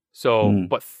 So,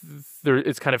 but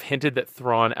it's kind of hinted that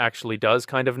Thrawn actually does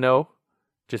kind of know,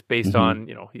 just based on,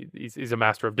 he's a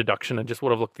master of deduction and just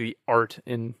would have looked at the art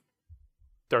in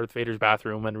Darth Vader's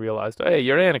bathroom and realized, hey,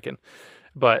 you're Anakin.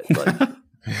 But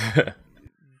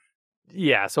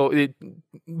yeah, so it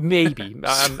maybe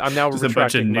I'm now just a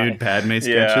bunch of nude Padme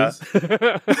sketches.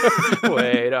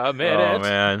 Wait a minute. Oh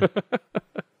man,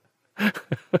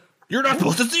 you're not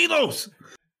supposed to see those.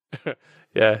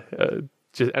 Yeah, and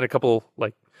a couple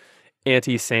like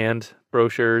anti-sand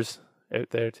brochures out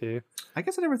there too. I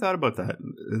guess I never thought about that.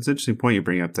 It's an interesting point you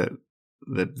bring up that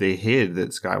they hid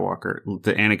that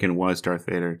Anakin was Darth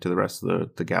Vader to the rest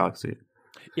of the galaxy.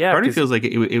 Yeah, part of me feels like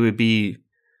it would be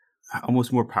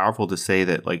almost more powerful to say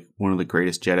that like one of the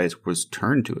greatest Jedis was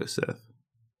turned to a Sith,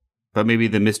 but maybe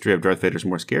the mystery of Darth Vader is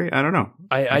more scary. I don't know.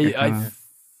 I think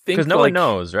because no one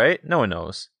knows, right? No one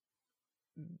knows.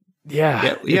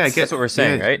 Yeah. I guess that's what we're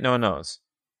saying, right? No one knows.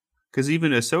 Because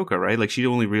even Ahsoka, right? Like she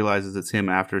only realizes it's him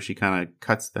after she kind of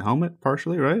cuts the helmet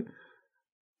partially, right?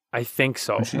 I think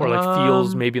so, or like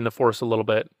feels maybe in the Force a little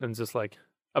bit, and just like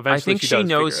eventually. I think she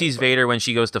knows he's Vader when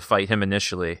she goes to fight him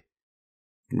initially.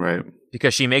 Right.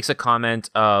 Because she makes a comment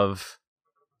of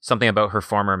something about her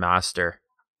former master.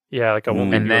 Yeah, like I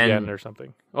won't leave you again or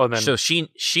something. Oh, and then so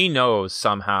she knows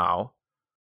somehow,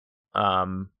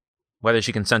 whether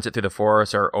she can sense it through the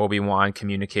Force or Obi-Wan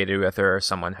communicated with her or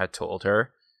someone had told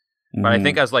her. But I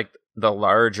think as like the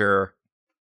larger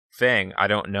thing, I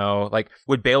don't know. Like,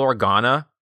 would Bail Organa,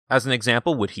 as an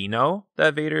example, would he know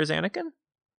that Vader is Anakin?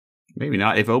 Maybe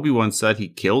not. If Obi-Wan said he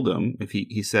killed him, if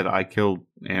he said I killed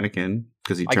Anakin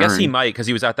because he turned. I guess he might, because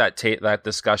he was at that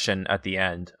discussion at the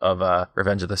end of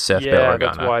Revenge of the Sith. Yeah, Bail Organa.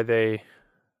 that's why they.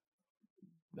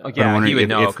 Yeah, he would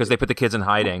know because they put the kids in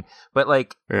hiding. But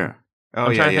like, yeah,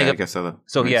 I guess so.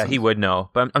 So yeah, he would know.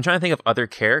 But I'm trying to think of other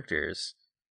characters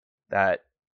that,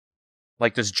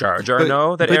 like, does Jar Jar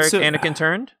know that Anakin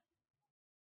turned?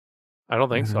 I don't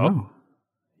think so.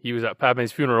 he was at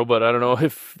Padme's funeral, but I don't know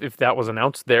if that was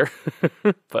announced there.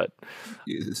 But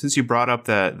since you brought up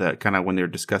that kind of when they're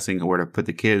discussing where to put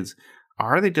the kids,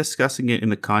 are they discussing it in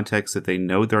the context that they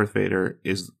know Darth Vader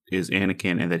is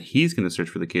Anakin and that he's going to search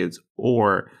for the kids,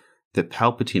 or that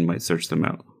Palpatine might search them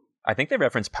out? I think they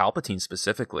reference Palpatine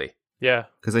specifically. Yeah,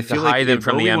 because I feel to hide like him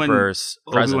from the Emperor's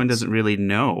presence. Obi-Wan doesn't really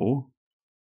know,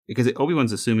 because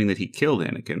Obi-Wan's assuming that he killed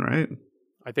Anakin, right?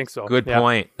 I think so. Good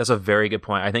point. That's a very good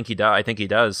point. I think he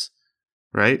does.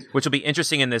 Right? Which will be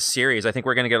interesting in this series. I think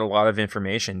we're going to get a lot of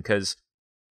information, because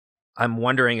I'm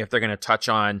wondering if they're going to touch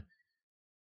on,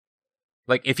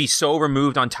 like, if he's so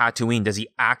removed on Tatooine, does he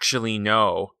actually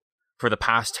know for the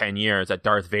past 10 years that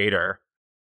Darth Vader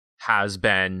has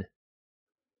been,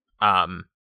 ruling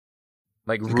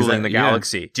the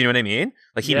galaxy? Do you know what I mean?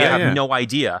 Like, he may have no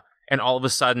idea, and all of a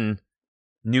sudden,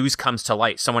 news comes to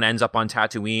light. Someone ends up on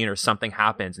Tatooine, or something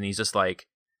happens, and he's just like,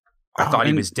 I thought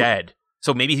he was dead.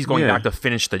 So maybe he's going back to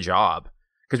finish the job,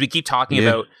 because we keep talking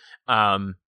about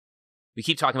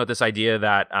this idea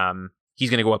that he's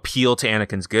going to go appeal to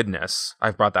Anakin's goodness.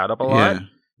 I've brought that up a lot.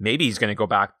 Maybe he's going to go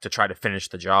back to try to finish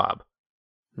the job,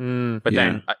 but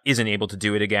then isn't able to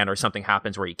do it again, or something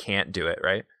happens where he can't do it,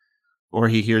 right? Or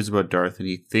he hears about Darth and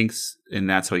he thinks, and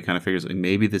that's how he kind of figures, like,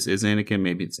 maybe this is Anakin,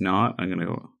 maybe it's not. I'm going to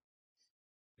go.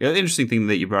 Yeah, the interesting thing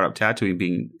that you brought up, Tatooine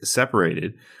being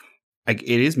separated, like,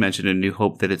 it is mentioned in New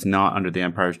Hope that it's not under the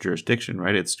Empire's jurisdiction,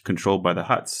 right? It's controlled by the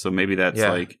Hutts. So maybe that's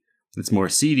like, it's more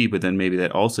seedy, but then maybe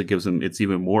that also gives him, he's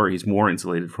more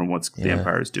insulated from what's the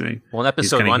Empire is doing. Well, in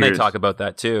episode 1, they talk about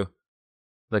that too.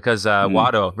 Because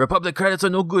Watto, Republic credits are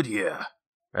no good here,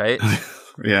 right?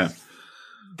 Yeah.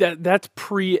 That's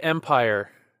pre-Empire,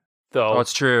 though. Oh,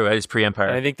 it's true. It is pre-Empire.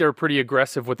 And I think they're pretty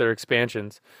aggressive with their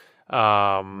expansions.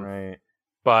 Right.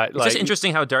 But it's just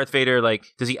interesting how Darth Vader, like,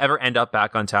 does he ever end up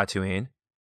back on Tatooine?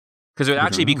 Because it would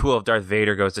actually be cool if Darth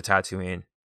Vader goes to Tatooine.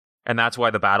 And that's why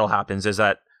the battle happens, is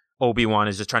that Obi-Wan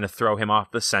is just trying to throw him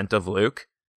off the scent of Luke.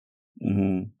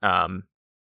 Mm-hmm. And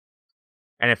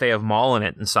if they have Maul in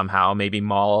it, and somehow maybe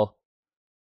Maul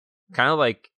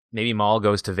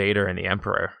goes to Vader and the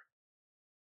Emperor.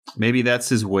 Maybe that's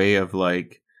his way of,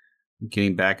 like,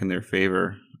 getting back in their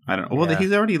favor. I don't know. Well,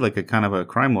 he's already like a kind of a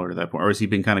crime lord at that point, or has he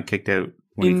been kind of kicked out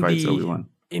when he fights Obi-Wan?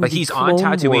 Like, he's on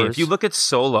Tatooine. Wars. If you look at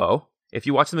Solo, if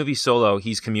you watch the movie Solo,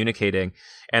 he's communicating,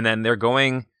 and then they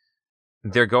allude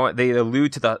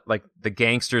to the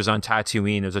gangsters on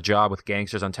Tatooine. There's a job with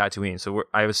gangsters on Tatooine. So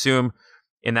I assume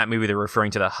in that movie they're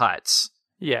referring to the Hutts.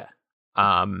 Yeah.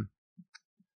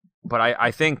 But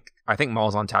I think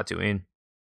Maul's on Tatooine.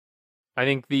 I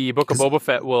think the Book of Boba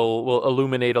Fett will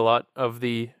illuminate a lot of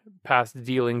the past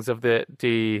dealings of the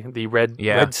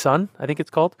Red Sun, I think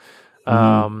it's called.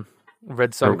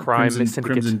 Red Sun crime syndicate.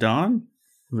 Crimson Dawn?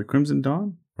 Was it Crimson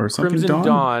Dawn? Or something Crimson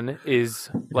Dawn is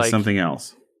like something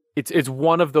else. It's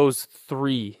one of those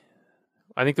three.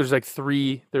 I think there's like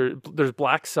three. There's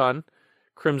Black Sun,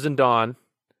 Crimson Dawn,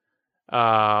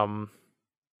 the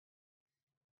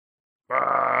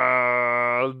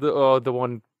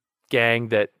one gang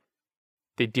that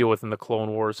they deal with in the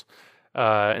Clone Wars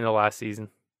in the last season.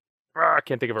 I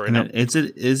can't think of it right now. Is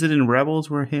it in Rebels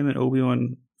where him and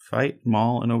Obi-Wan fight?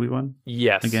 Maul and Obi-Wan?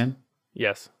 Yes. Again?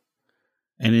 Yes.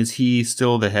 And is he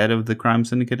still the head of the crime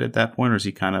syndicate at that point, or is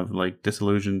he kind of like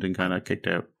disillusioned and kind of kicked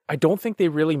out? I don't think they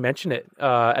really mention it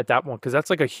at that one, because that's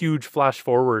like a huge flash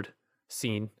forward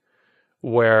scene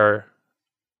where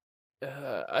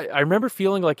I remember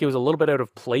feeling like it was a little bit out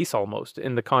of place almost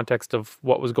in the context of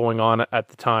what was going on at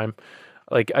the time.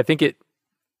 Like, I think it...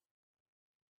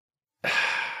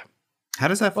 How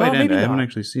does that fight end? I haven't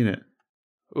actually seen it.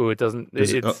 Oh, it doesn't...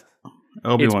 It's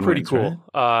Obi-Wan pretty wins, cool.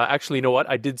 Right? Actually, you know what?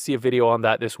 I did see a video on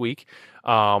that this week.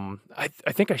 I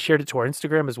think I shared it to our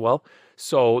Instagram as well.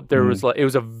 So there was it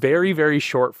was a very, very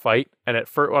short fight, and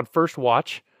on first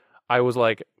watch, I was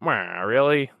like,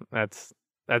 really? That's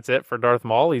it for Darth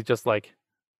Maul? He's just like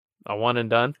a one and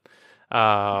done.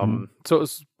 So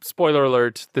spoiler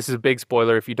alert. This is a big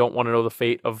spoiler. If you don't want to know the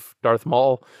fate of Darth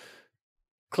Maul,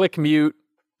 click mute,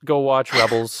 go watch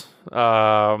Rebels,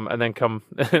 and then come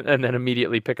and then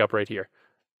immediately pick up right here.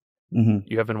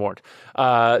 You have been warned.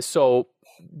 So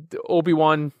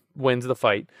Obi-Wan wins the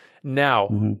fight.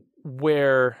 Now,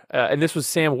 where and this was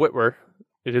Sam Witwer.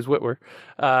 It is Witwer.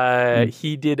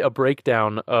 He did a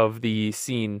breakdown of the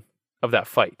scene of that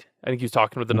fight. I think he was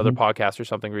talking with another podcast or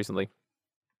something recently.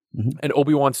 And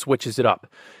Obi-Wan switches it up.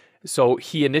 So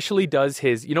he initially does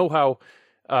his, you know how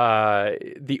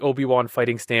the Obi-Wan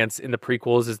fighting stance in the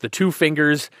prequels is the two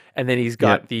fingers, and then he's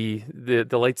got the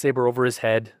lightsaber over his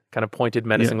head, kind of pointed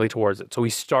menacingly towards it. So he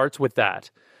starts with that.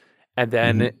 And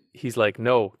then he's like,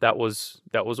 no, that was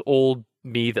old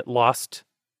me that lost.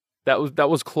 That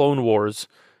was Clone Wars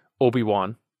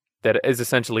Obi-Wan that is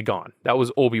essentially gone. That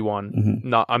was Obi-Wan.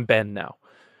 Not I'm Ben now.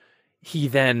 He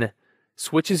then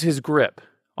switches his grip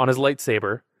on his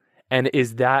lightsaber and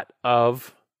is that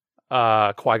of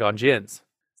Qui-Gon Jinn's.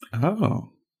 Oh.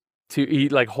 He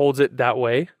like holds it that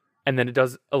way, and then it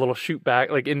does a little shoot back.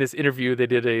 Like in this interview, they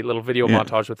did a little video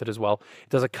montage with it as well. It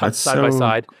does a cut side by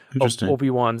side of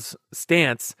Obi-Wan's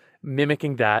stance,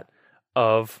 mimicking that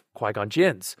of Qui-Gon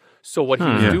Jinn's. So what he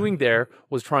was doing there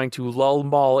was trying to lull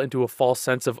Maul into a false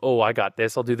sense of, oh, I got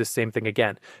this. I'll do the same thing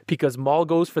again. Because Maul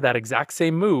goes for that exact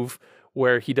same move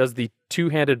where he does the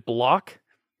two-handed block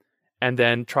and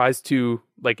then tries to,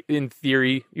 like, in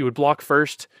theory, you would block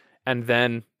first and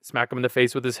then smack him in the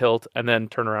face with his hilt and then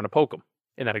turn around and poke him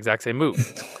in that exact same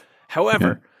move.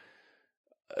 However,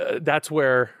 that's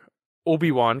where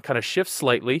Obi-Wan kind of shifts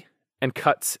slightly and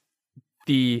cuts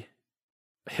the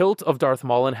hilt of Darth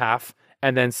Maul in half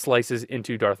and then slices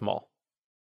into Darth Maul.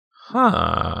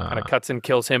 Kind of cuts and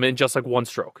kills him in just like one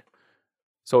stroke.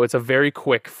 So it's a very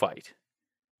quick fight.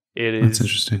 It is. That's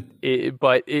interesting.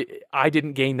 But I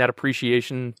didn't gain that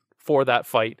appreciation for that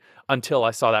fight until I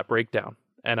saw that breakdown.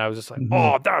 And I was just like,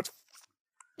 oh, that's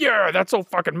so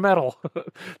fucking metal.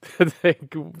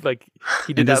 Like,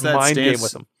 he did that mind game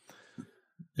with him.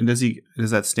 And does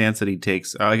that stance that he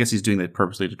takes? I guess he's doing that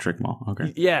purposely to trick Maul.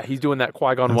 Okay. Yeah, he's doing that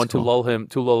Qui-Gon one to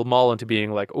lull Maul into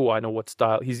being like, oh, I know what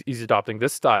style he's adopting.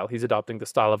 This style. He's adopting the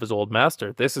style of his old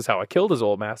master. This is how I killed his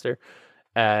old master.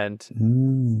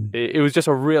 And it was just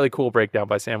a really cool breakdown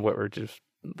by Sam Witwer, just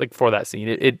like for that scene.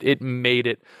 It made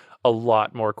it a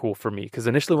lot more cool for me because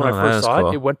initially when I first saw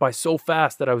it went by so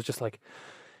fast that I was just like,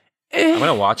 I'm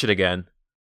gonna watch it again.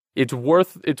 It's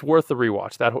worth the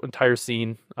rewatch. That whole entire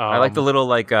scene. I like the little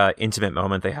like intimate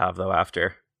moment they have though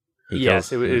after.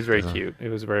 Yes, it was very cute. It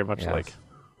was very much like.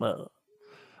 Do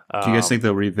you guys think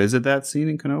they'll revisit that scene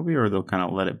in Kenobi, or they'll kind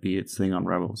of let it be its thing on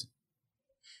Rebels?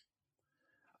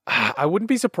 I wouldn't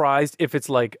be surprised if it's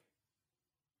like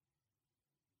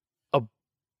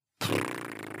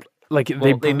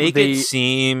they make it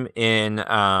seem in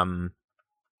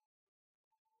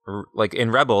like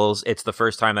in Rebels, it's the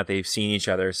first time that they've seen each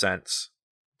other since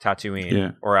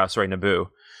Tatooine or Naboo.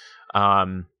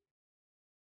 I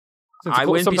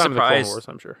wouldn't be surprised. Wars,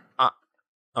 I'm sure.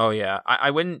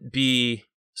 I wouldn't be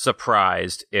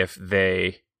surprised if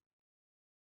they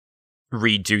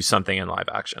redo something in live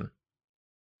action.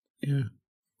 Yeah,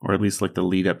 or at least like the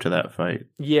lead up to that fight.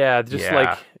 Yeah,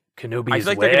 like Kenobi. I feel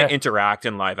like they're going to interact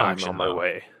in live action. I'm on my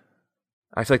way.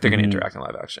 I feel like they're going to interact in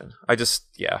live action.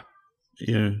 Yeah,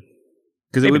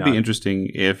 because it would be interesting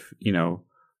if,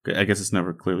 I guess it's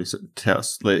never clearly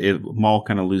if Maul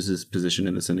kind of loses position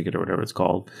in the Syndicate or whatever it's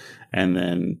called, and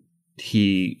then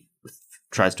he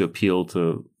tries to appeal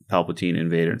to Palpatine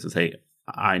and Vader and says, "Hey,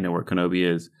 I know where Kenobi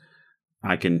is.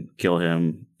 I can kill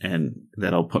him, and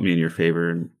that'll put me in your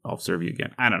favor, and I'll serve you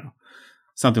again." I don't know,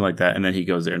 something like that. And then he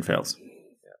goes there and fails.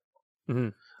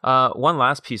 One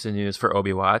last piece of news for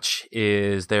Obi-Watch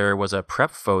is there was a prep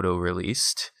photo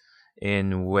released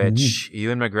in which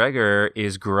Ewan McGregor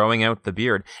is growing out the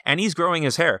beard, and he's growing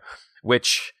his hair,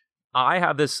 which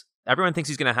everyone thinks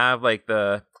he's going to have like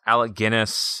the Alec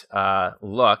Guinness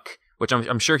look, which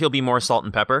I'm sure he'll be more salt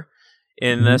and pepper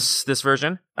in this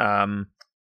version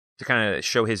to kind of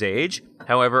show his age.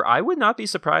 However, I would not be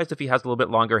surprised if he has a little bit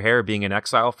longer hair, being in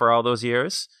exile for all those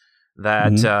years,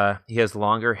 that he has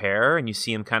longer hair and you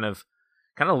see him kind of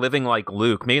living like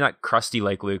Luke, maybe not crusty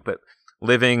like Luke, but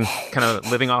living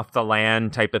off the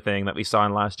land type of thing that we saw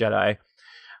in Last Jedi.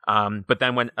 But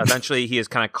then when eventually he is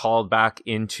kind of called back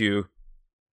into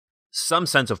some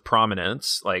sense of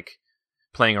prominence, like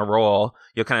playing a role,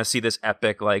 you'll kind of see this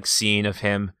epic like scene of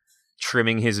him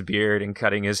trimming his beard and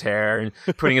cutting his hair and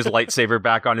putting his lightsaber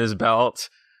back on his belt.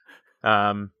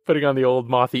 Putting on the old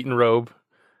moth-eaten robe.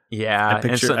 Yeah.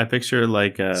 I picture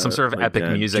like some sort of like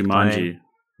epic music Jumanji,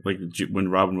 like when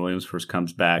Robin Williams first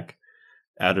comes back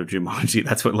out of Jumanji.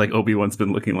 That's what like Obi-Wan's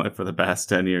been looking like for the past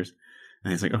 10 years.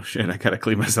 And he's like, oh shit, I gotta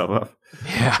clean myself up.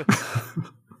 Yeah.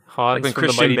 Hans like when from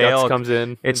Christian the Mighty Bale Ducks comes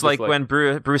in. It's like when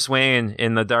Bruce Wayne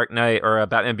in The Dark Knight or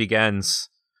Batman Begins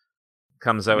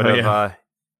comes out of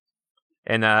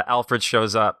and Alfred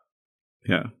shows up.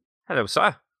 Yeah. Hello,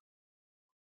 sir.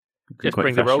 Just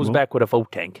bring the rose back with a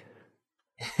vote tank.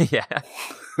 Yeah.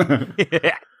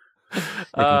 Yeah.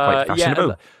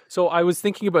 Yeah. So I was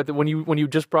thinking about that when you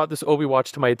just brought this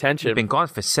Obi-Watch to my attention. You've been gone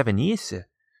for 7 years.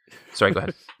 Sorry, go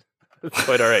ahead. It's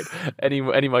quite all right.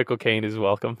 Any Michael Caine is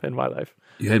welcome in my life.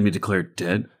 You had me declared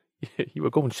dead? You were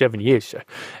going 7 years, sir.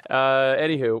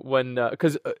 Anywho, when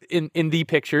because in the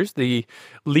pictures, the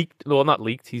leaked, well, not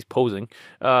leaked, he's posing.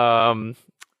 In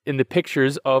the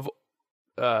pictures of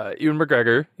Ewan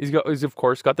McGregor, he's of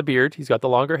course got the beard, he's got the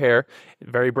longer hair,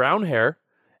 very brown hair.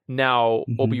 Now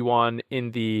Obi-Wan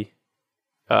in the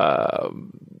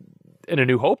in A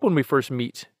New Hope, when we first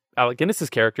meet Alec Guinness's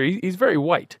character, he's very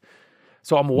white.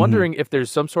 So I'm wondering if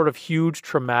there's some sort of huge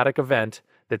traumatic event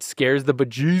that scares the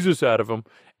bejesus out of him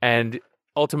and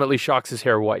ultimately shocks his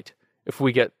hair white. If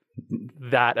we get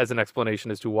that as an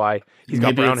explanation as to why he's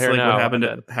got brown hair now. What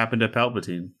happened to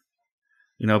Palpatine?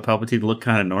 You know, Palpatine looked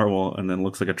kind of normal and then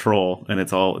looks like a troll, and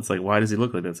it's like, why does he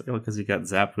look like this? Because he got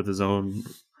zapped with his own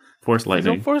force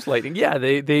lightning. His own force lightning. Yeah,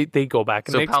 they go back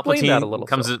and they explain that a little.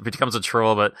 Becomes a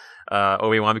troll, but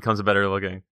Obi-Wan becomes a better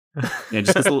looking. Yeah,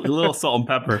 just a little salt and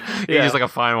pepper. He's just like a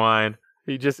fine wine.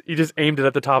 He just aimed it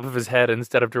at the top of his head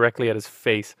instead of directly at his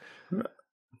face.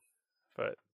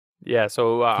 But yeah,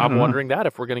 so I'm wondering that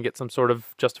if we're going to get some sort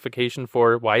of justification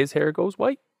for why his hair goes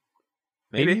white.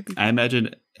 Maybe. I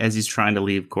imagine as he's trying to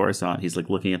leave Coruscant, he's like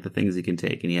looking at the things he can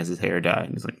take, and he has his hair dye,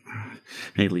 and he's like,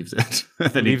 and he leaves it.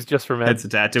 Then leaves just for men. That's a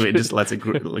tattoo. It just lets it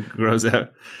grows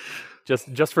out.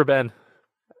 Just for Ben.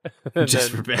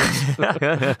 Just for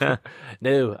Ben.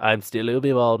 No, I'm still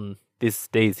Obi-Wan. This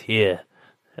stays here.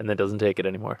 And then doesn't take it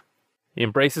anymore. He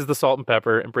embraces the salt and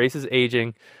pepper, embraces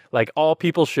aging like all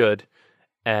people should,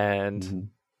 and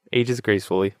ages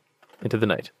gracefully into the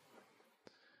night.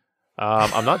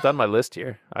 I'm not done my list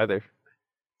here either.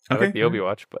 I like the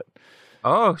Obi-Watch, but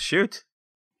oh shoot!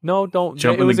 No, don't.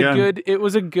 Jump it was the a gun. good. It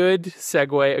was a good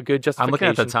segue, a good justification. I'm looking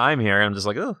at the time here, and I'm just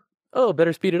like, oh,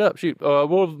 better speed it up. Shoot,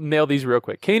 we'll nail these real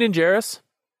quick. Kanan Jarrus,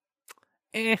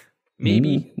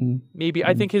 maybe.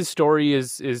 I think his story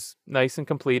is nice and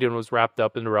complete and was wrapped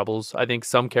up in Rebels. I think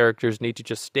some characters need to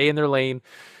just stay in their lane,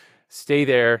 stay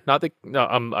there. Not that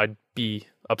I'd be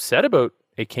upset about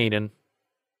a Kanan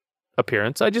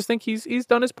appearance. I just think he's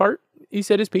done his part. He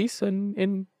said his piece,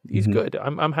 and he's good.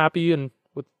 I'm happy, and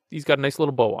he's got a nice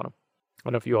little bow on him. I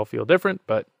don't know if you all feel different,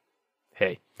 but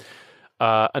hey.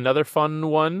 Another fun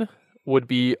one would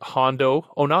be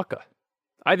Hondo Onaka.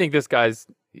 I think this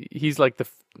he's like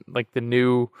the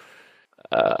new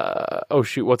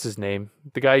what's his name?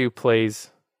 The guy who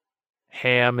plays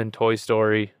Ham in Toy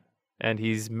Story, and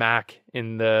he's Mac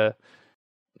in the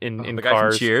Cars. Guy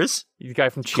from Cheers? The guy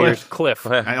from Cheers, Cliff.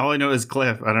 All I know is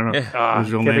Cliff. I don't know. I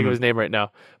can't think of his name right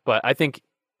now. But I think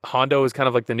Hondo is kind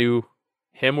of like the new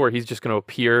him, where he's just going to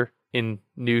appear in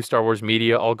new Star Wars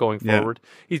media all going forward.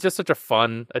 He's just such a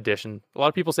fun addition. A lot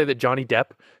of people say that Johnny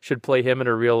Depp should play him in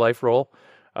a real life role,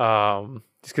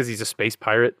 just because he's a space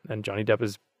pirate, and Johnny Depp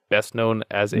is best known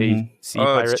as a sea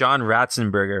pirate. It's John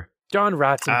Ratzenberger. John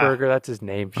Ratzenberger, that's his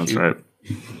name. That's right.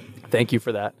 Thank you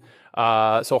for that.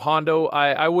 So Hondo,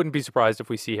 I wouldn't be surprised if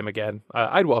we see him again.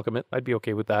 I'd welcome it. I'd be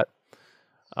okay with that.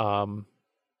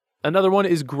 Another one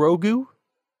is Grogu.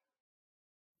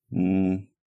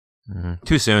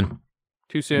 Too soon.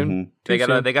 Too soon. They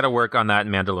gotta work on that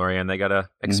in Mandalorian. They gotta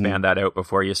expand that out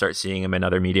before you start seeing him in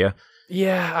other media.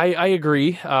 Yeah, I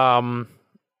agree.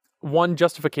 One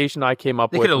justification I came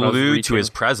up with. They could allude to his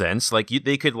presence. Like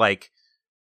they could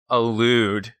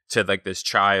allude to this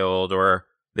child or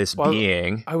this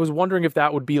being. I was wondering if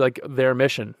that would be their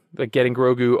mission, getting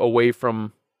Grogu away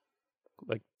from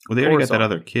Well, they already got that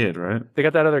other kid, right? They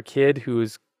got that other kid who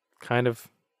is kind of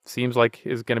seems like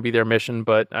is going to be their mission,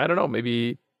 but I don't know.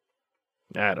 Maybe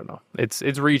I don't know. It's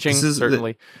reaching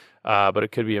certainly, but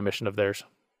it could be a mission of theirs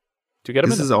to get him.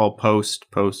 This is all post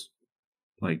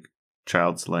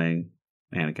child slaying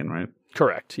Anakin, right?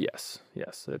 Correct. Yes.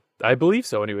 I believe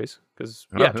so. Anyways, because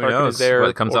Tarkin is there.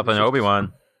 What comes up in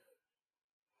Obi-Wan?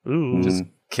 Ooh. Just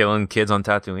killing kids on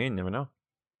Tatooine. You never know.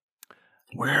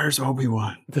 Where's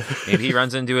Obi-Wan? Maybe he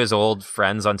runs into his old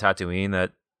friends on Tatooine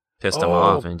that pissed him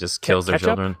off and just kills their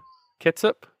children.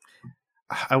 Ketchup?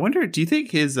 I wonder, do you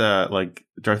think his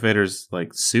Darth Vader's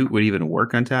suit would even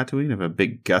work on Tatooine if a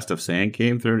big gust of sand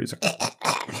came through? He's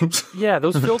yeah,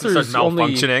 those filters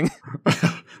malfunctioning.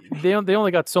 They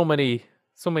only got so many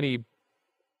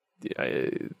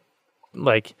it'd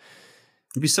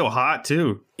be so hot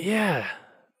too. Yeah.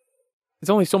 There's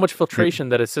only so much filtration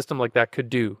that a system like that could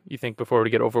do, you think, before it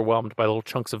would get overwhelmed by little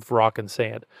chunks of rock and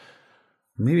sand.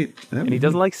 Maybe. And he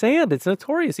doesn't like sand. It's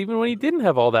notorious, even when he didn't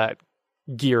have all that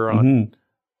gear on.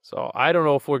 So I don't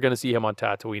know if we're going to see him on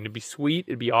Tatooine. It'd be sweet.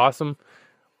 It'd be awesome.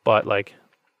 But,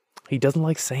 he doesn't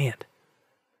like sand.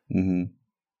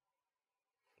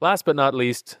 Last but not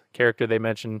least, character they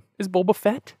mention is Boba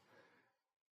Fett.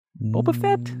 Boba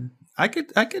Fett? I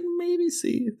could maybe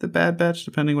see the Bad Batch,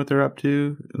 depending what they're up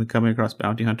to, and coming across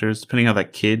bounty hunters. Depending how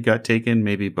that kid got taken,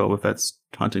 maybe Boba Fett's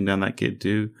hunting down that kid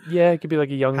too. Yeah, it could be like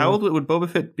a young. How old would Boba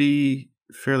Fett be?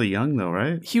 Fairly young though,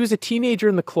 right? He was a teenager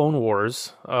in the Clone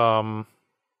Wars.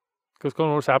 Because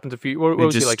Clone Wars happens a few. What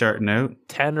was just he like? Starting out,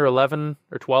 10 or 11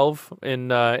 or 12 in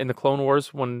the Clone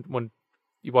Wars when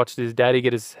you watched his daddy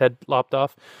get his head lopped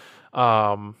off.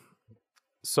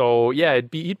 So yeah,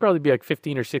 he'd probably be like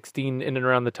 15 or 16 in and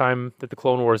around the time that the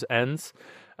Clone Wars ends.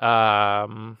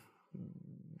 So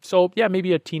yeah,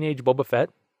 maybe a teenage Boba Fett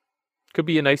could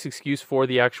be a nice excuse for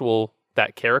the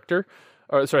that character,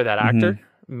 or sorry, that actor.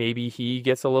 Maybe he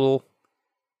gets a little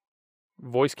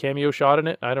voice cameo shot in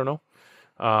it. I don't know.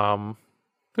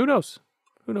 Who knows?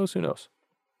 Who knows?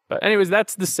 But anyways,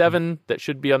 that's the 7 that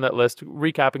should be on that list.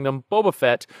 Recapping them: Boba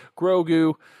Fett,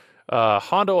 Grogu,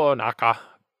 Hondo Ohnaka,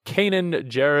 Kanan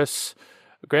Jarrus,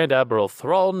 Grand Admiral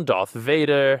Thrawn, Darth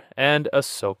Vader, and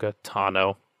Ahsoka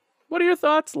Tano. What are your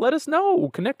thoughts? Let us know.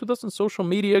 Connect with us on social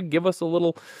media. Give us a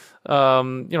little,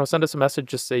 send us a message.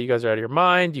 Just say you guys are out of your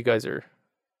mind. You guys are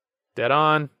dead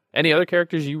on. Any other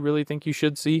characters you really think you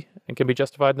should see and can be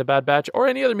justified in the Bad Batch, or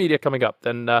any other media coming up,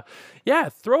 then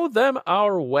throw them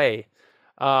our way.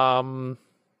 I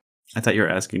thought you were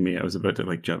asking me. I was about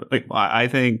to jump. I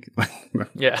think.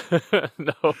 Yeah.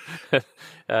 No.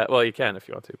 Well, you can if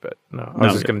you want to, but no. I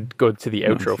was just going to go to the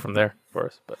outro from there for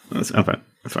us. But That's fine.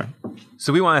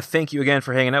 So we want to thank you again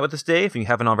for hanging out with us today. If you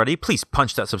haven't already, please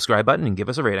punch that subscribe button and give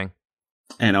us a rating.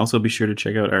 And also be sure to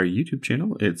check out our YouTube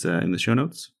channel. It's in the show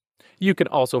notes. You can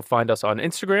also find us on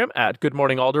Instagram at Good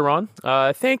Morning Alderaan.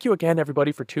 Thank you again,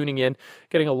 everybody, for tuning in.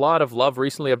 Getting a lot of love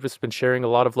recently. I've just been sharing a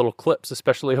lot of little clips,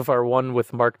 especially of our one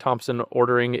with Mark Thompson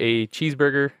ordering a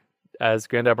cheeseburger as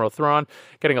Grand Admiral Thrawn.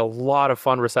 Getting a lot of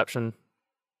fun reception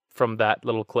from that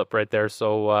little clip right there.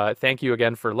 So thank you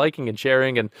again for liking and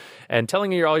sharing and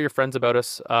telling all your friends about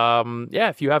us.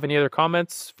 If you have any other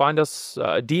comments, find us,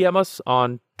 DM us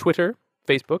on Twitter,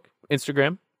 Facebook,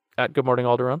 Instagram at Good Morning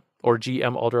Alderaan, or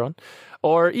GM Alderaan,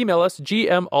 or email us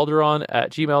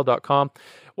gmalderaan@gmail.com.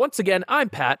 Once again, I'm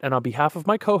Pat, and on behalf of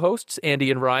my co-hosts, Andy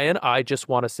and Ryan, I just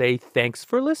want to say thanks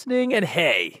for listening, and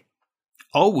hey,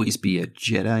 always be a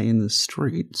Jedi in the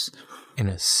streets and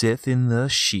a Sith in the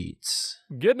sheets.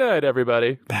 Good night,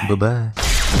 everybody. Bye-bye.